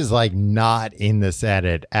she is like not in this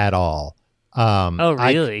edit at all. Oh,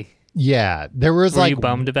 really? There was Were you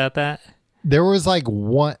bummed about that? There was like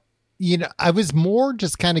one. I was more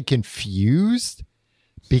just kind of confused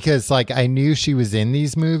because like I knew she was in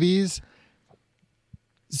these movies.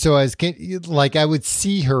 So I was like, I would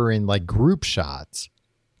see her in like group shots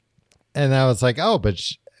and I was like, oh,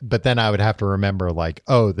 but then I would have to remember like,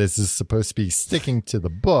 oh, this is supposed to be sticking to the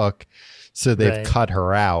book. So they've cut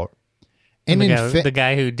her out. And the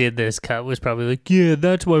guy who did this cut was probably like, yeah,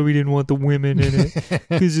 that's why we didn't want the women in it,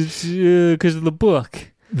 because it's because of the book.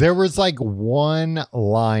 There was like one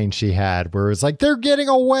line she had where it was like, they're getting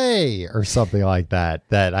away or something like that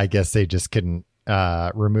I guess they just couldn't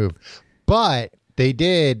remove. But they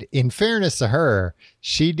did, in fairness to her,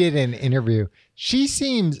 she did an interview. She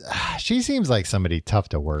seems like somebody tough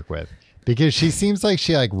to work with, because she seems like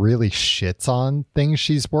she like really shits on things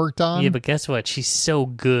she's worked on. Yeah, but guess what? She's so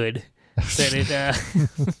good that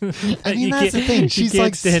it. I mean, that's the thing. She's you can't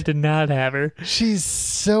like stand to not have her. She's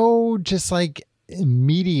so just like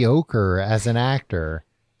mediocre as an actor,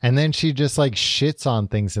 and then she just like shits on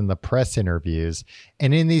things in the press interviews.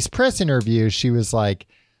 And in these press interviews, she was like,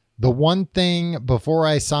 the one thing before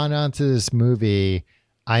I signed on to this movie,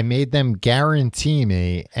 I made them guarantee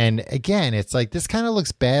me. And again, it's like, this kind of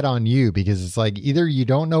looks bad on you, because it's like either you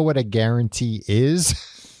don't know what a guarantee is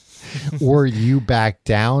or you back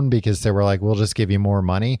down because they were like, we'll just give you more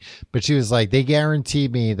money. But she was like, they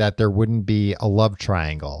guaranteed me that there wouldn't be a love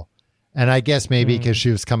triangle. And I guess maybe because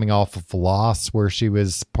she was coming off of Lost, where she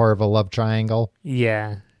was part of a love triangle.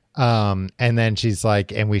 Yeah. And then she's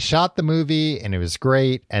like, and we shot the movie and it was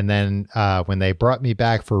great. And then when they brought me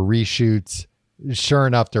back for reshoots, sure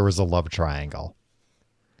enough, there was a love triangle.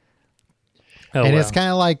 Oh, and it's kind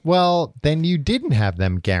of like, well, then you didn't have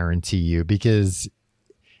them guarantee you, because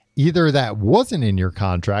either that wasn't in your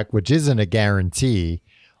contract, which isn't a guarantee,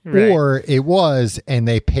 right, or it was and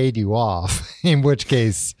they paid you off, in which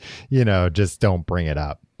case, just don't bring it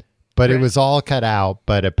up. But right, it was all cut out.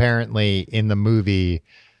 But apparently in the movie,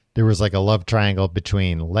 there was like a love triangle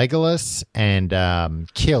between Legolas and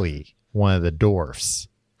Killy, one of the dwarfs.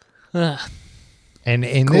 And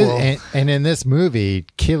in cool. in this movie,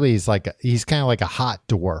 Killy's he's kind of like a hot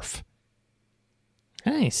dwarf.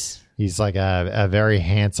 Nice. He's like a very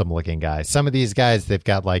handsome looking guy. Some of these guys, they've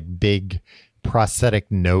got like big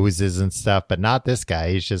prosthetic noses and stuff, but not this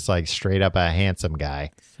guy. He's just like straight up a handsome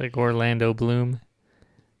guy. It's like Orlando Bloom.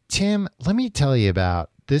 Tim, let me tell you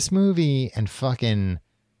about this movie and fucking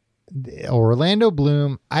Orlando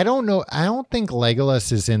Bloom, I don't know. I don't think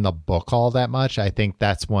Legolas is in the book all that much. I think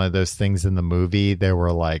that's one of those things in the movie. They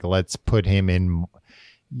were like, let's put him in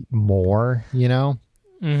more, you know?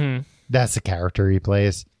 Mm-hmm. That's the character he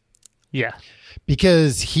plays. Yeah.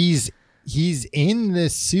 Because he's in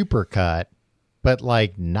this supercut, but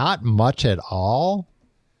like not much at all.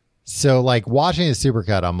 So like watching the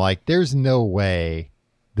supercut, I'm like, there's no way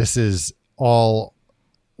this is all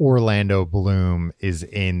Orlando Bloom is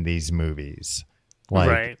in these movies. Like,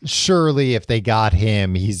 right. Surely if they got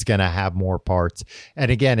him, he's going to have more parts. And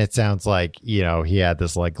again, it sounds like, you know, he had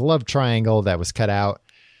this like love triangle that was cut out.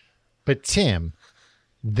 But Tim,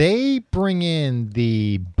 they bring in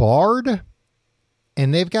the Bard,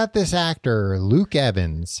 and they've got this actor, Luke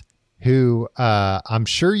Evans, who I'm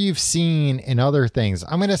sure you've seen in other things.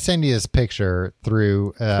 I'm going to send you this picture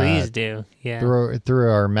through. Please do. Yeah. Through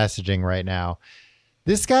our messaging right now.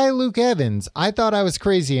 This guy, Luke Evans, I thought I was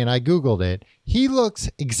crazy and I Googled it. He looks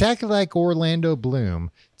exactly like Orlando Bloom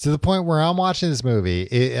to the point where I'm watching this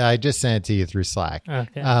movie. I just sent it to you through Slack.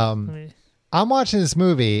 Okay. I'm watching this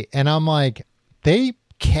movie and I'm like, they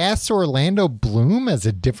cast Orlando Bloom as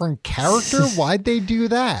a different character? Why'd they do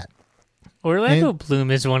that? Orlando Bloom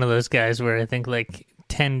is one of those guys where I think like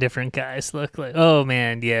 10 different guys look like, oh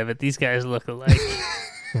man, yeah, but these guys look alike.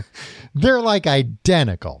 They're like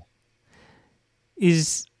identical.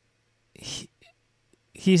 He's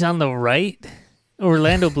on the right?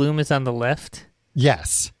 Orlando Bloom is on the left?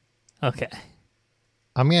 Yes. Okay.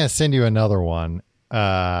 I'm going to send you another one.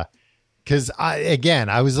 Because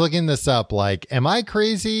I was looking this up, like, am I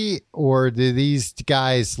crazy or do these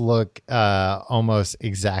guys look almost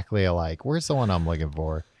exactly alike? Where's the one I'm looking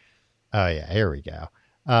for? Oh, yeah, here we go.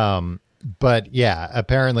 But yeah,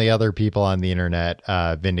 apparently other people on the internet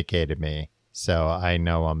vindicated me. So I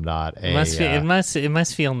know I'm not a... It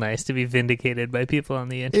must feel nice to be vindicated by people on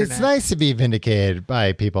the internet. It's nice to be vindicated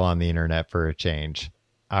by people on the internet for a change.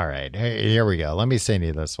 All right, here we go. Let me send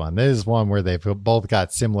you this one. This is one where they've both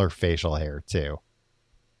got similar facial hair, too.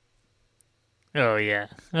 Oh, yeah.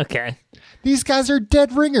 Okay. These guys are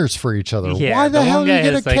dead ringers for each other. Yeah, why the hell are you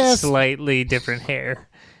going to like cast... slightly different hair.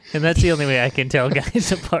 And that's the only way I can tell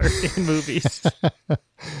guys apart in movies.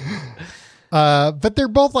 But they're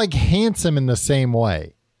both, like, handsome in the same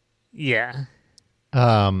way. Yeah.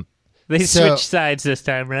 They switched sides this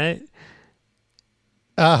time, right?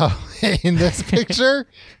 In this picture?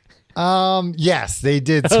 Yes, they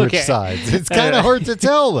did switch sides. It's kind of hard to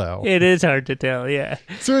tell, though. It is hard to tell, yeah.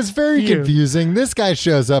 So it's very confusing. This guy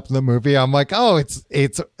shows up in the movie. I'm like, oh, it's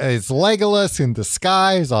Legolas in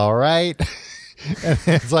disguise, all right. And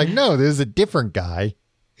it's like, no, there's a different guy.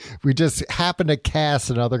 We just happen to cast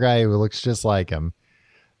another guy who looks just like him.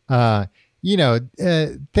 When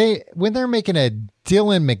they're making a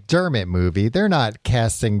Dylan McDermott movie, they're not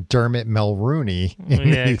casting Dermot Mulroney in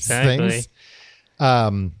these things.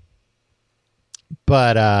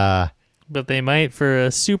 But they might for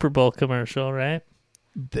a Super Bowl commercial, right?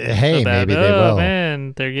 Maybe they will. Oh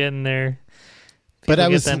man, they're getting their. But I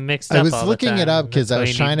was mixed up. I was looking it up because I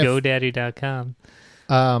was trying to GoDaddy.com.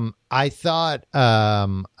 I thought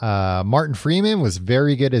Martin Freeman was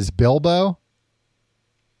very good as Bilbo.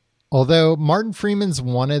 Although Martin Freeman's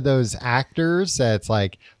one of those actors that's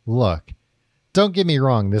like, look, don't get me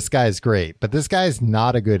wrong, this guy's great, but this guy's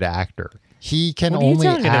not a good actor. He can only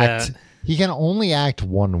act. He can only act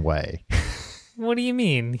one way. What do you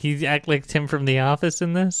mean? He act like Tim from The Office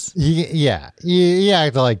in this? He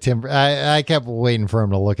acted like Tim. I kept waiting for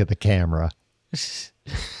him to look at the camera.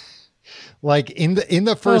 Like in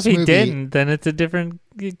the first movie, if he didn't, then it's a different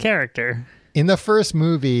character. In the first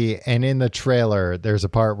movie and in the trailer, there's a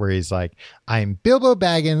part where he's like, "I'm Bilbo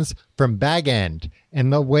Baggins from Bag End,"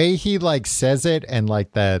 and the way he like says it and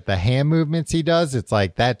like the hand movements he does, it's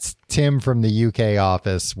like that's Tim from the UK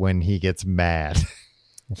Office when he gets mad.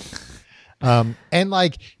 And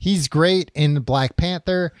like he's great in Black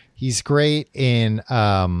Panther. He's great in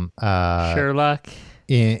Sherlock.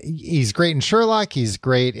 He's great in Sherlock. He's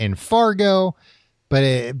great in Fargo.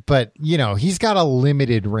 But you know, he's got a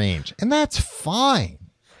limited range, and that's fine.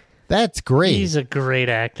 That's great. He's a great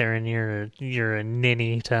actor, and you're a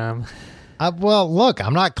ninny, Tom. Well, look,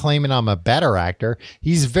 I'm not claiming I'm a better actor.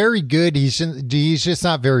 He's very good. He's just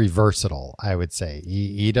not very versatile, I would say.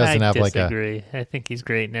 He doesn't have like a... I disagree. I think he's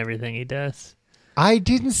great in everything he does. I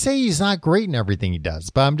didn't say he's not great in everything he does,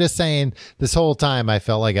 but I'm just saying this whole time I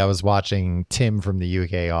felt like I was watching Tim from the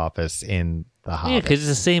UK Office in The Hobbit. Yeah, because it's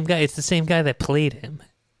the same guy. It's the same guy that played him.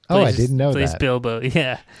 I didn't know plays that. Bilbo,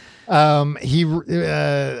 yeah. I'm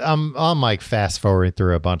like fast forwarding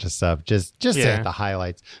through a bunch of stuff just to hit the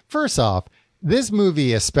highlights. First off, this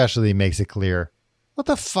movie especially makes it clear what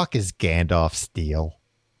the fuck is Gandalf's deal?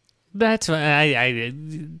 That's what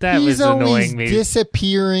that He's was always annoying me.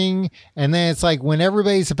 disappearing, and then it's like when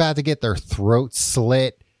everybody's about to get their throat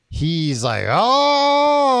slit, he's like,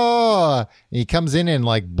 oh, he comes in and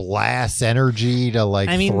like blasts energy to like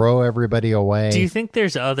throw everybody away. Do you think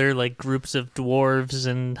there's other like groups of dwarves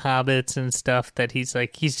and hobbits and stuff that he's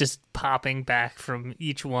just popping back from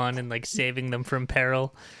each one and like saving them from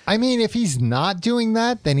peril? I mean, if he's not doing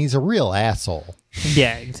that, then he's a real asshole.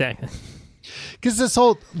 Yeah, exactly. Because this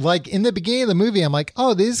whole, like, in the beginning of the movie, I'm like,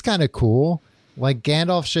 oh, this is kind of cool. Like,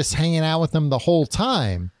 Gandalf's just hanging out with them the whole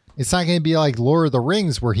time. It's not going to be like Lord of the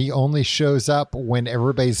Rings where he only shows up when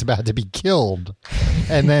everybody's about to be killed.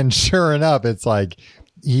 And then sure enough, it's like,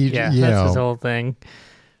 that's his whole thing.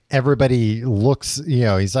 Everybody looks,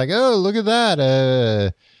 he's like, oh, look at that.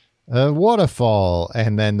 A waterfall.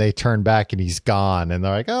 And then they turn back and he's gone. And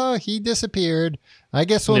they're like, oh, he disappeared. I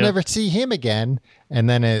guess we'll never see him again. And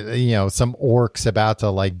then, some orcs about to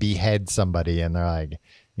like behead somebody. And they're like, and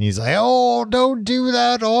he's like, oh, don't do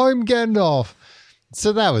that. I'm Gandalf.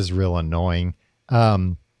 So that was real annoying.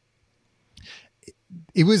 It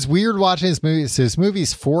was weird watching this movie. So this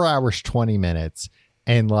movie's 4 hours, 20 minutes.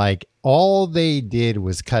 And like all they did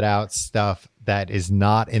was cut out stuff that is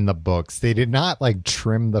not in the books. They did not like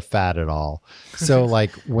trim the fat at all. So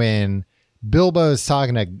like when Bilbo's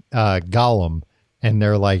talking to Gollum and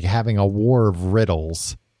they're like having a war of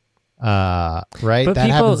riddles, right? But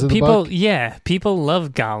that happens in the book. Yeah, people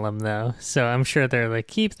love Gollum though. So I'm sure they're like,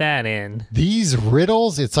 keep that in. These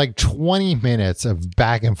riddles, it's like 20 minutes of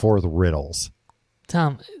back and forth riddles.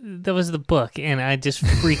 Tom, that was the book, and I just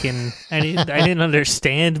freaking I didn't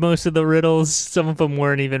understand most of the riddles. Some of them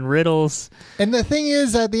weren't even riddles. And the thing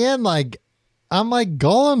is, at the end, like I'm like,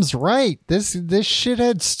 Gollum's right. This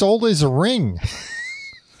shithead stole his ring.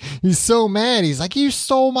 He's so mad. He's like, you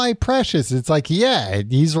stole my precious. It's like, yeah,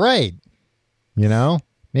 he's right.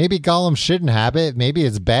 Maybe Gollum shouldn't have it. Maybe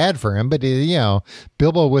it's bad for him, but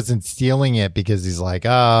Bilbo wasn't stealing it because he's like,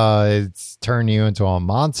 oh, it's turned you into a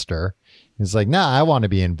monster. He's like, nah, I want to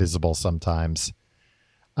be invisible sometimes.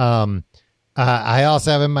 I also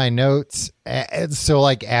have in my notes, so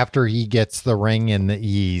like after he gets the ring and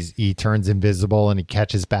he turns invisible and he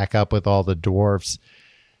catches back up with all the dwarves,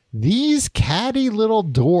 these catty little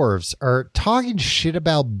dwarves are talking shit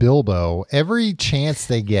about Bilbo every chance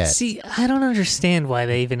they get. See, I don't understand why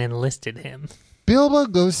they even enlisted him. Bilbo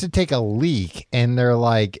goes to take a leak and they're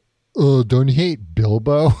like, oh, don't you hate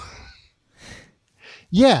Bilbo?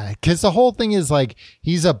 Yeah, because the whole thing is like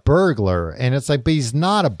he's a burglar, and it's like, but he's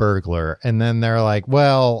not a burglar. And then they're like,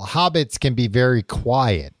 well, hobbits can be very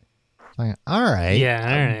quiet. Like, all right,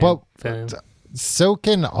 yeah, all right. But so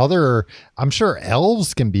can other. I'm sure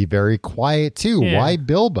elves can be very quiet too. Yeah. Why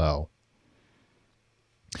Bilbo?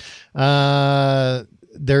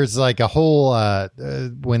 There's like a whole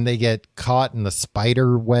when they get caught in the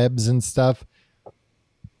spider webs and stuff.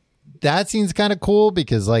 That seems kind of cool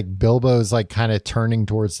because like Bilbo's like kind of turning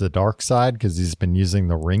towards the dark side because he's been using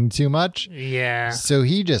the ring too much. Yeah. So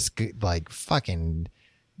he just like fucking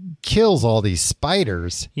kills all these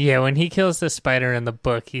spiders. Yeah. When he kills the spider in the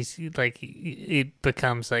book, he's like, it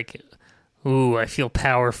becomes like, ooh, I feel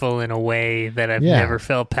powerful in a way that I've never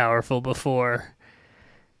felt powerful before.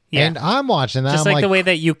 Yeah. And I'm watching that. Just like the way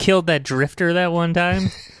that you killed that drifter that one time.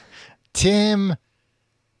 Tim,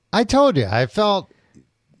 I told you, I felt...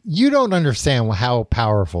 You don't understand how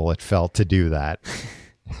powerful it felt to do that.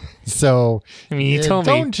 So, I mean, you told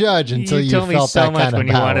me, don't judge until you told me felt so that much kind of when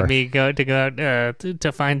power. you wanted me to go out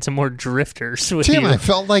to find some more drifters with Tim, you. I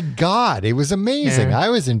felt like God. It was amazing. Yeah. I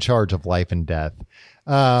was in charge of life and death.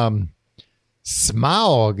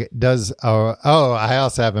 Smaug does. I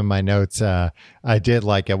also have in my notes. I did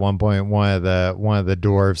like at one point one of the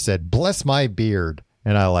dwarves said, "Bless my beard,"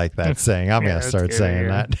 and I like that saying. I'm gonna start saying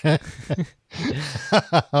that.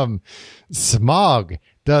 Smaug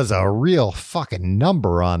does a real fucking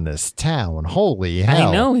number on this town. Holy hell.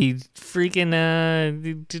 I know, he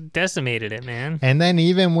freaking decimated it, man. And then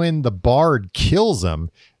even when the bard kills him,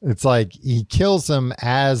 it's like he kills him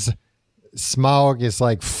as Smaug is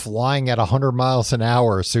like flying at 100 miles an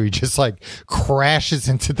hour, so he just like crashes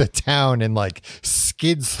into the town and like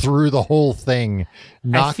skids through the whole thing,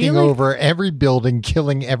 knocking over every building,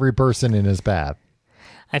 killing every person in his path.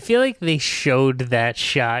 I feel like they showed that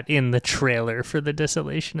shot in the trailer for the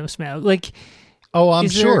Desolation of Smaug. Like, oh, I'm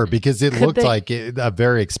sure, because it looked like a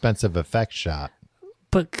very expensive effect shot.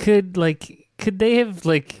 But could they have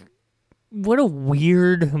like, what a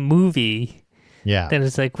weird movie. Yeah. That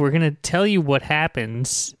is like, we're going to tell you what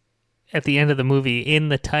happens at the end of the movie in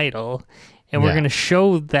the title, and we're going to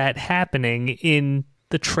show that happening in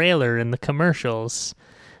the trailer and the commercials.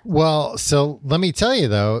 Well, so let me tell you,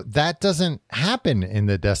 though, that doesn't happen in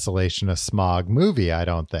the Desolation of Smog movie, I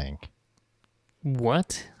don't think.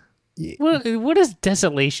 What? What does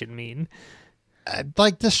desolation mean?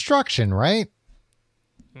 Like destruction, right?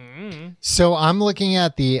 So I'm looking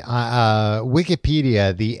at the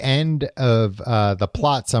Wikipedia. The end of the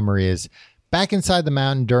plot summary is: back inside the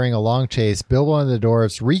mountain during a long chase, Bilbo and the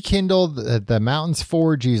dwarves rekindled the mountain's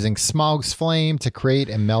forge using Smog's flame to create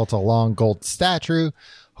and melt a long gold statue.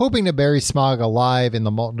 Hoping to bury Smog alive in the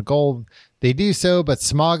molten gold, they do so, but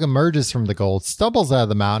Smog emerges from the gold, stumbles out of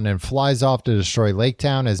the mountain, and flies off to destroy Lake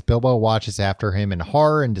Town as Bilbo watches after him in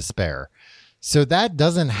horror and despair. So that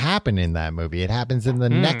doesn't happen in that movie. It happens in the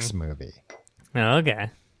next movie. Oh, okay.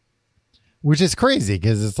 Which is crazy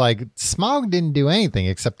because it's like Smog didn't do anything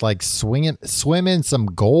except like swim in some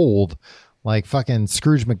gold like fucking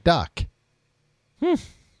Scrooge McDuck.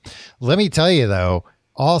 Let me tell you, though,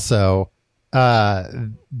 also...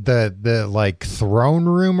 the like throne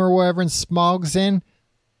room or whatever Smog's in,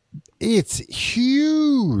 it's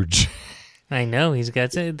huge. I know, he's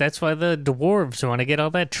got to, that's why the dwarves want to get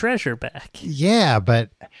all that treasure back. Yeah, but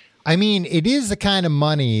I mean, it is the kind of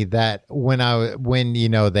money that when you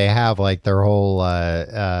know they have like their whole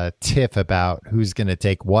tiff about who's going to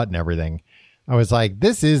take what and everything, I was like,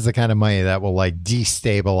 this is the kind of money that will like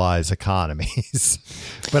destabilize economies.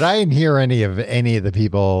 But I didn't hear any of the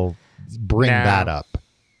people bring that up,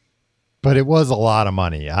 but it was a lot of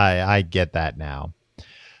money. I get that now.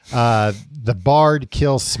 The bard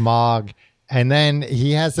kills Smog, and then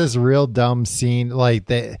he has this real dumb scene.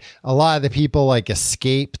 Like a lot of the people like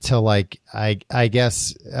escape to like I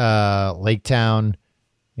guess Lake Town.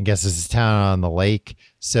 I guess this is town on the lake,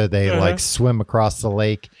 so they like swim across the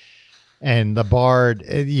lake. And the bard,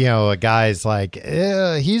 you know, a guy's like,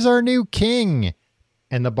 he's our new king,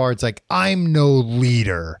 and the bard's like, I'm no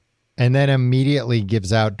leader. And then immediately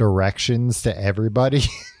gives out directions to everybody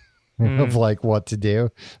of like what to do.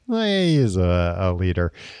 Like, he is a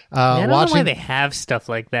leader. I don't know why they have stuff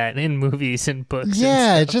like that in movies and books.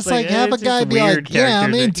 Yeah, it's just like have a guy be like, yeah,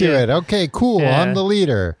 I'm into it. Okay, cool. Yeah. I'm the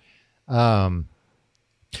leader.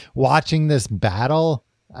 Watching this battle,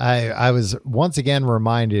 I was once again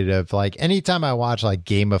reminded of like anytime I watch like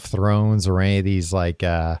Game of Thrones or any of these like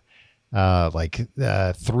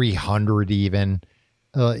 300 even.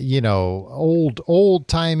 You know, old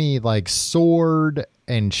timey like sword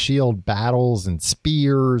and shield battles and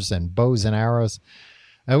spears and bows and arrows.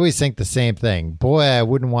 I always think the same thing. Boy, I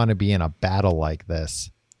wouldn't want to be in a battle like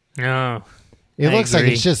this. No. It looks like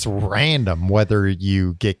it's just random whether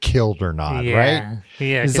you get killed or not, right?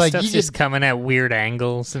 Yeah, it's like stuff's just coming at weird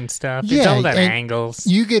angles and stuff. Yeah, it's all about angles.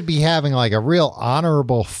 You could be having like a real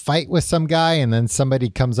honorable fight with some guy, and then somebody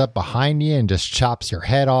comes up behind you and just chops your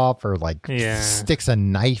head off or like sticks a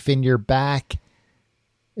knife in your back.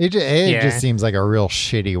 It just seems like a real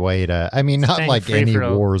shitty way to... I mean, not like any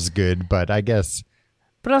war's good, but I guess...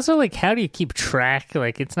 But also, like, how do you keep track?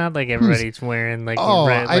 Like, it's not like everybody's wearing like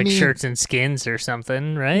shirts and skins or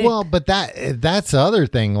something, right? Well, but that's the other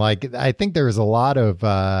thing. Like, I think there's a lot of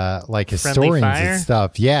like historians and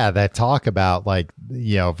stuff, that talk about like,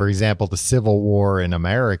 you know, for example, the Civil War in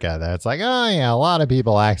America. That's like, oh yeah, a lot of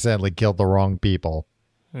people accidentally killed the wrong people.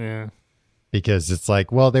 Yeah. Because it's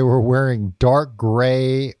like, well, they were wearing dark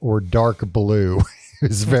gray or dark blue. It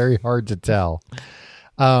was very hard to tell.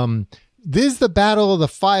 This is the battle of the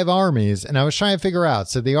 5 armies, and I was trying to figure out.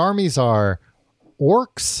 So the armies are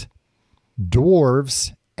orcs,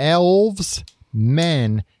 dwarves, elves,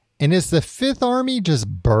 men, and is the 5th army just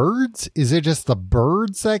birds? Is it just the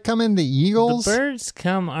birds that come in? The eagles? The birds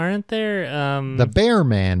come, aren't there? The bear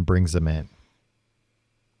man brings them in.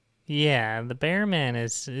 Yeah, the bear man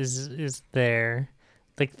is there.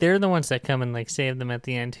 Like, they're the ones that come and like save them at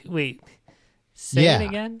the end. Wait, say it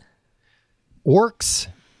again? Orcs,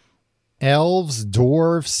 elves,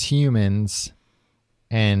 dwarves, humans,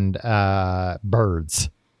 and something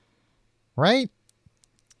right?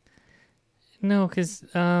 No, because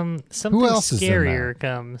something scarier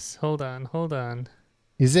comes. Hold on.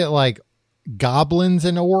 Is it like goblins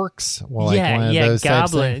and orcs? Well, like one of those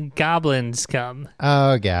goblins come.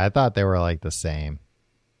 Oh, yeah, I thought they were like the same.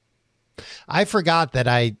 I forgot that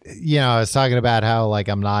I was talking about how like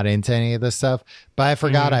I'm not into any of this stuff, but I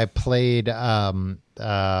forgot I played what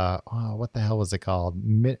the hell was it called?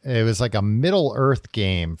 It was like a Middle Earth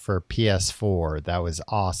game for PS4 that was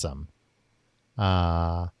awesome.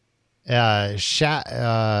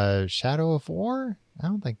 Shadow of War? I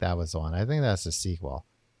don't think that was the one. I think that's the sequel.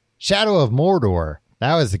 Shadow of Mordor.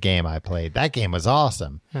 That was the game I played. That game was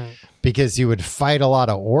awesome because you would fight a lot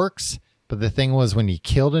of orcs, but the thing was when you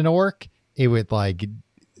killed an orc, it would like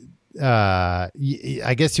I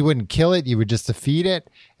guess you wouldn't kill it, you would just defeat it,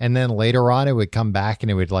 and then later on it would come back and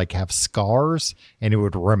it would like have scars, and it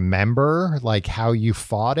would remember like how you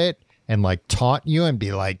fought it and like taunt you and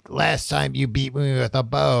be like, last time you beat me with a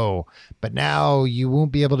bow, but now you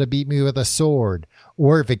won't be able to beat me with a sword.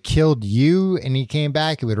 Or if it killed you and he came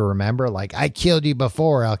back, it would remember like, I killed you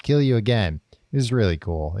before, I'll kill you again. It was really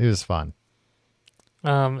cool. It was fun.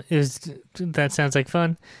 That sounds like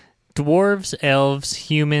fun. Dwarves, elves,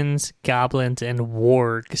 humans, goblins, and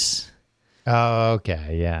wargs. Oh,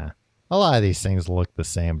 okay, yeah. A lot of these things look the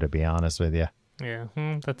same, to be honest with you. Yeah,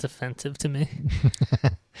 that's offensive to me.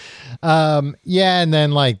 Yeah, and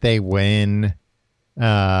then like they win.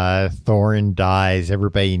 Thorin dies.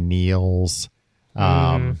 Everybody kneels.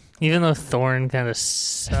 Even though Thorin kind of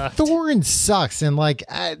sucked. Thorin sucks, and like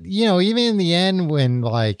even in the end when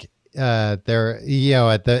like they're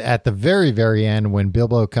at the very very end when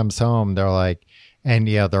Bilbo comes home, they're like, and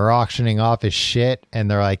they're auctioning off his shit, and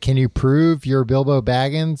they're like, can you prove you're Bilbo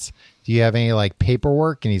Baggins? Do you have any like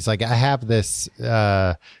paperwork? And he's like, I have this.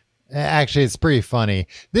 Actually, it's pretty funny.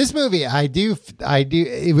 This movie, I do.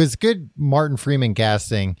 It was good Martin Freeman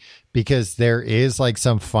casting because there is like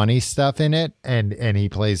some funny stuff in it, and he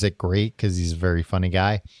plays it great because he's a very funny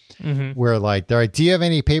guy. Mm-hmm. Where like they're like, do you have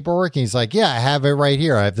any paperwork? And he's like, yeah, I have it right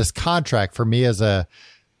here. I have this contract for me as a.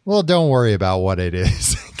 Well, don't worry about what it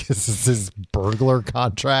is because it's his burglar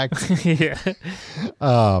contract. Yeah.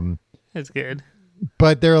 That's good.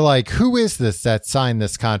 But they're like, who is this that signed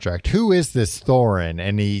this contract? Who is this Thorin?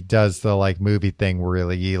 And he does the like movie thing where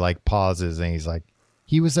he like pauses and he's like,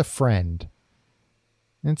 he was a friend.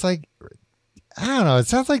 And it's like, I don't know. It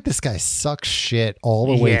sounds like this guy sucks shit all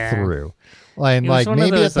the way through. And like one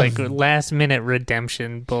maybe of those like last minute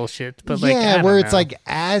redemption bullshit. But like, yeah, where it's like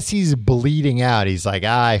as he's bleeding out, he's like,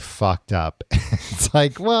 I fucked up. It's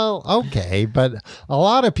like, well, okay, but a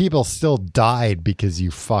lot of people still died because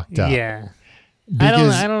you fucked up. Yeah. I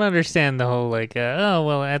don't understand the whole like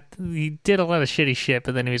he did a lot of shitty shit,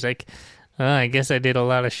 but then he was like, I guess I did a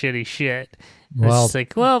lot of shitty shit. Well, it's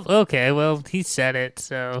like, well, okay, well, he said it,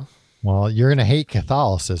 so. Well, you're gonna hate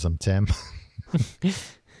Catholicism, Tim.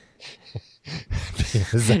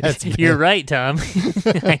 You're right, Tom.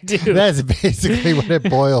 I do. That's basically what it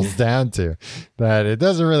boils down to. That it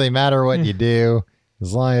doesn't really matter what you do,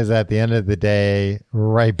 as long as at the end of the day,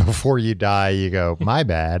 right before you die, you go, my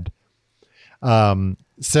bad.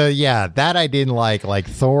 So yeah, that I didn't like. Like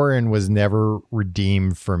Thorin was never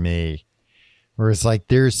redeemed for me. Whereas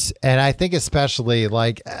like and I think especially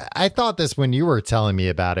like I thought this when you were telling me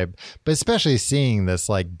about it, but especially seeing this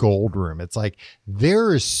like gold room, it's like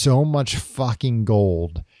there is so much fucking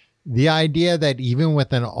gold. The idea that even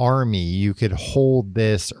with an army you could hold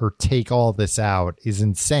this or take all this out is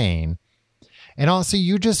insane. And also,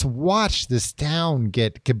 you just watch this town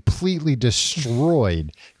get completely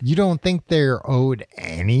destroyed. You don't think they're owed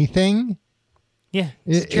anything? Yeah.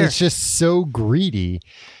 It's just so greedy.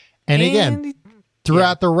 And again,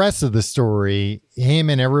 throughout the rest of the story, him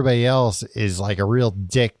and everybody else is like a real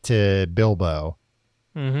dick to Bilbo.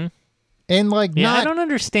 Mm-hmm. And like, I don't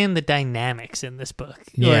understand the dynamics in this book.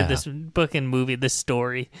 Or this book and movie, this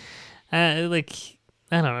story. I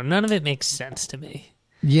don't know. None of it makes sense to me.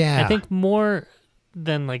 Yeah. I think more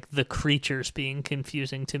than like the creatures being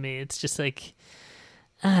confusing to me, it's just like,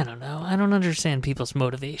 I don't know. I don't understand people's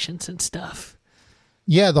motivations and stuff.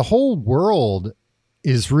 Yeah, the whole world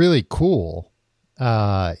is really cool,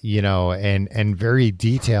 and very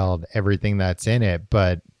detailed, everything that's in it.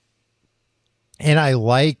 And I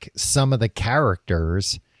like some of the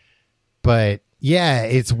characters, but yeah,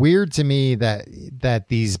 it's weird to me that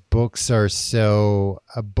these books are so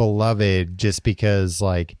beloved just because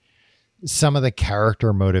like some of the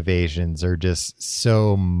character motivations are just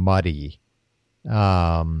so muddy.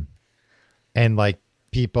 And like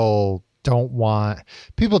people don't want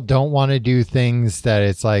to do things that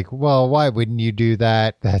it's like, well, why wouldn't you do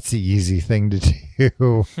that? That's the easy thing to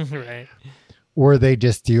do. Right. Or they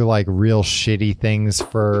just do like real shitty things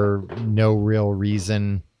for no real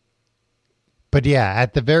reason. But yeah,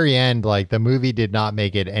 at the very end, like the movie did not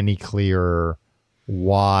make it any clearer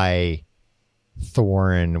why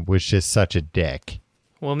Thorin was just such a dick.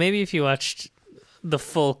 Well, maybe if you watched the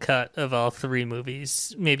full cut of all three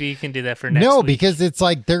movies, maybe you can do that for next week. No, because it's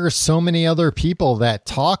like there are so many other people that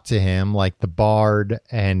talk to him, like the Bard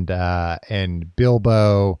and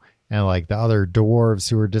Bilbo and like the other dwarves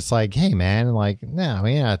who are just like, hey man, like, no,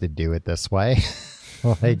 we don't have to do it this way.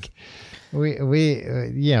 Like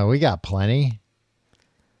we got plenty.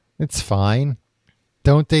 It's fine.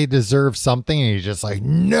 don't they deserve something? And he's just like,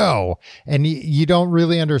 no. And you don't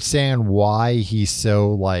really understand why he's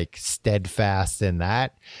so like steadfast in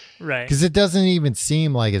that. Right. Because it doesn't even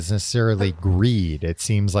seem like it's necessarily greed. It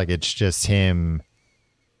seems like it's just him.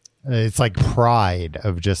 It's like pride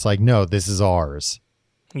of just like, no, this is ours.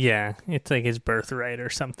 Yeah. It's like his birthright or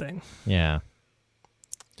something. Yeah.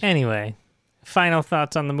 Anyway, final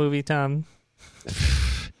thoughts on the movie, Tom?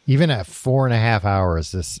 Even at 4.5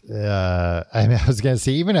 hours, I was going to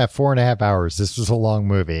say, even at 4.5 hours, this was a long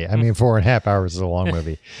movie. I mean, 4.5 hours is a long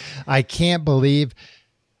movie. I can't believe.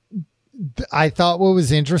 I thought what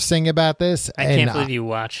was interesting about this. I can't believe you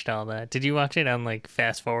watched all that. Did you watch it on like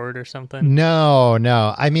fast forward or something?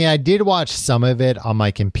 No. I mean, I did watch some of it on my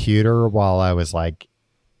computer while I was like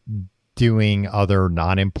doing other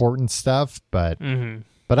non-important stuff, but. Mm-hmm.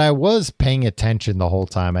 But I was paying attention the whole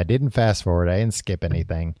time. I didn't fast forward. I didn't skip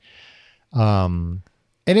anything. And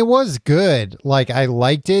it was good. Like, I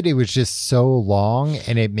liked it. It was just so long.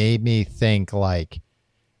 And it made me think, like,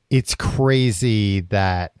 it's crazy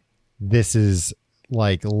that this is,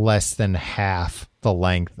 like, less than half the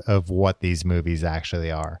length of what these movies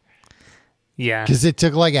actually are. Yeah. Because it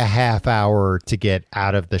took, like, a half hour to get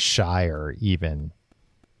out of the Shire, even.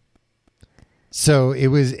 So it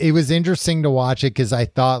was interesting to watch it because I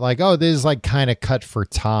thought like, oh, this is like kind of cut for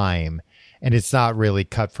time, and it's not really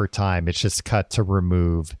cut for time. It's just cut to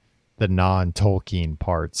remove the non-Tolkien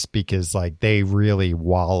parts because like they really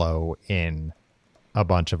wallow in a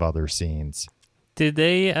bunch of other scenes. Did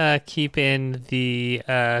they keep in the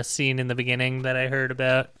scene in the beginning that I heard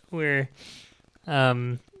about where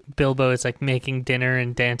Bilbo is like making dinner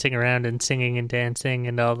and dancing around and singing and dancing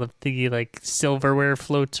and all of the like silverware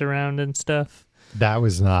floats around and stuff? That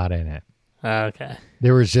was not in it. Okay.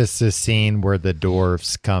 There was just this scene where the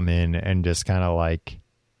dwarves come in and just kind of like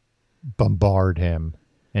bombard him.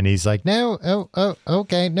 And he's like, no,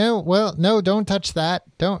 okay, no, well, no, don't touch that.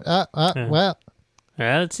 Don't, well.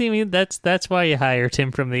 See, that's why you hired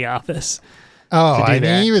him from The Office. Oh, I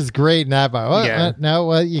mean, he was great in that. But, yeah. No,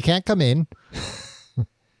 well, you can't come in.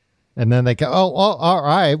 And then they go, oh, all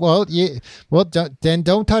right. Well,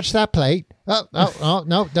 don't touch that plate. Oh,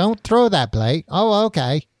 no, don't throw that plate. Oh,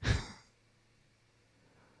 okay.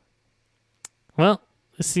 Well,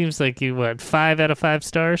 it seems like you, 5 out of 5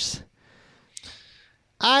 stars?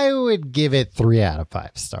 I would give it 3 out of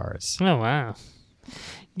 5 stars. Oh, wow.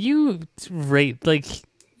 You rate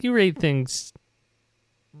things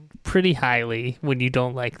pretty highly when you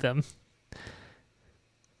don't like them.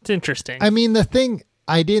 It's interesting. I mean, the thing,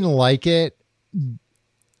 I didn't like it.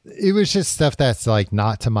 It was just stuff that's like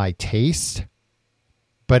not to my taste.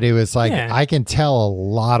 But it was like, I can tell a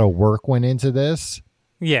lot of work went into this.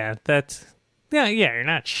 Yeah, you're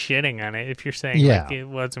not shitting on it if you're saying like it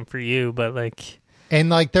wasn't for you, but like. And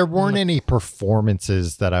like there weren't any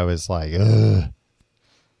performances that I was like, ugh.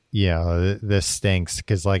 Yeah, this stinks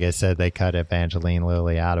because, like I said, they cut Evangeline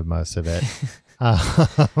Lilly out of most of it.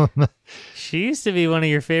 She used to be one of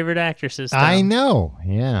your favorite actresses, Tom. I know,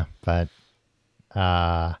 yeah, but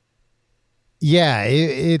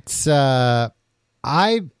it's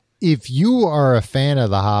if you are a fan of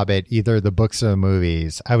The Hobbit, either the books or the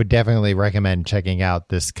movies, I would definitely recommend checking out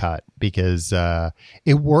this cut because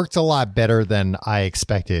it worked a lot better than I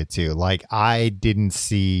expected it to. Like I didn't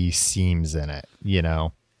see seams in it, you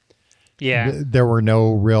know. Yeah. There were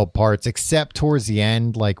no real parts except towards the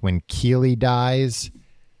end, like when Keely dies.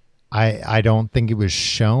 I don't think it was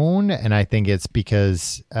shown, and I think it's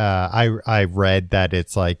because I read that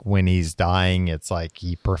it's like when he's dying, it's like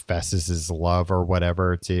he professes his love or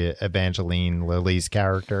whatever to Evangeline Lilly's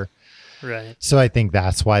character. Right. So I think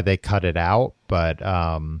that's why they cut it out. But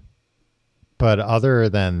other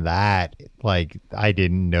than that, like I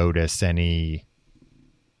didn't notice anything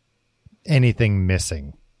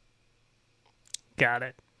missing. Got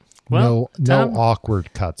it. Well, no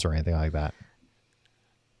awkward cuts or anything like that.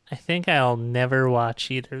 I think I'll never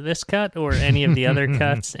watch either this cut or any of the other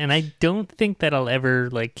cuts, and I don't think that I'll ever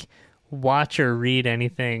like watch or read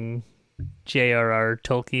anything J.R.R.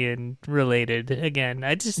 Tolkien related again.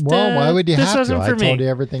 I just why would you have to? I told me. you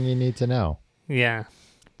everything you need to know. Yeah,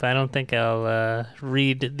 but I don't think I'll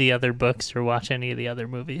read the other books or watch any of the other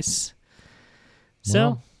movies.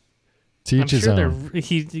 So. I'm sure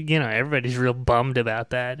everybody's real bummed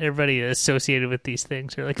about that. Everybody associated with these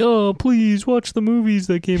things are like, oh, please watch the movies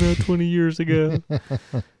that came out 20 years ago.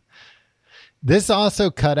 This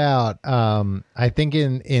also cut out, I think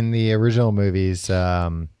in the original movies,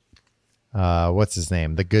 what's his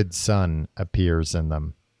name? The good son appears in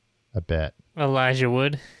them a bit. Elijah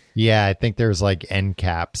Wood? Yeah, I think there's like end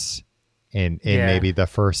caps in maybe the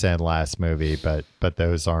first and last movie, but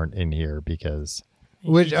those aren't in here because...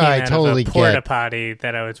 Which He came I out totally of a porta get. potty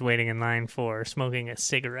that I was waiting in line for, smoking a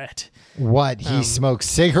cigarette. What, he smokes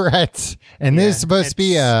cigarettes, and this yeah, is supposed to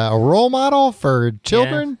be a role model for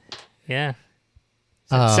children? Yeah.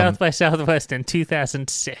 South by Southwest in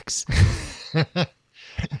 2006.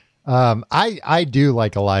 I do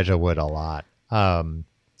like Elijah Wood a lot.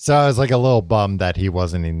 So I was like a little bummed that he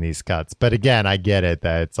wasn't in these cuts. But again, I get it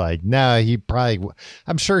that it's like, no,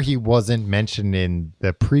 I'm sure he wasn't mentioned in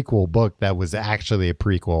the prequel book that was actually a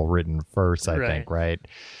prequel written first, I think, right?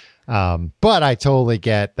 But I totally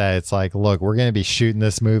get that it's like, look, we're going to be shooting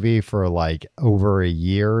this movie for like over a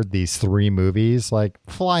year, these 3 movies, like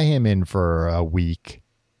fly him in for a week,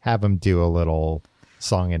 have him do a little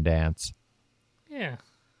song and dance. Yeah.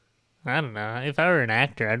 I don't know. If I were an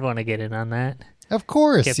actor, I'd want to get in on that. Of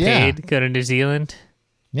course, Get paid, go to New Zealand.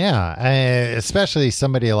 Yeah, especially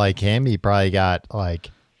somebody like him. He probably got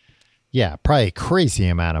probably a crazy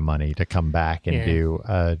amount of money to come back and do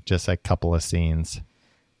just a couple of scenes.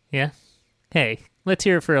 Yeah. Hey, let's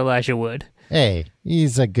hear it for Elijah Wood. Hey,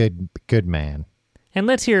 he's a good man. And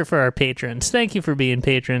let's hear it for our patrons. Thank you for being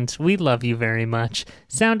patrons. We love you very much.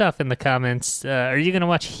 Sound off in the comments. Are you going to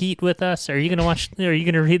watch Heat with us? Are you going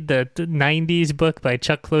to read the 90s book by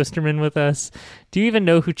Chuck Klosterman with us? Do you even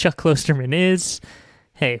know who Chuck Klosterman is?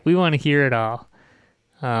 Hey, we want to hear it all.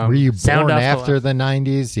 Were you born after the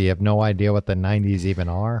 90s? Do you have no idea what the 90s even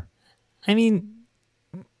are? I mean,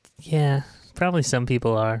 yeah, probably some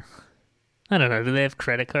people are. I don't know. Do they have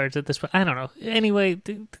credit cards at this point? I don't know. Anyway,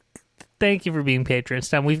 thank you for being patrons,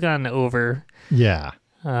 Tom. We've gone over. Yeah.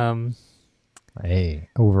 Hey,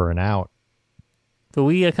 over and out. But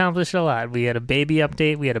we accomplished a lot. We had a baby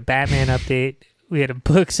update. We had a Batman update. We had a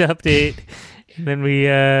books update. And then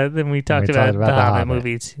we talked about the Hobbit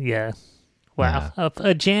movies. Yeah. Wow. Yeah.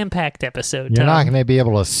 A jam-packed episode, You're Tom. not going to be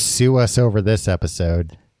able to sue us over this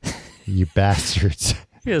episode, you bastards.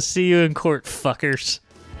 We'll see you in court, fuckers.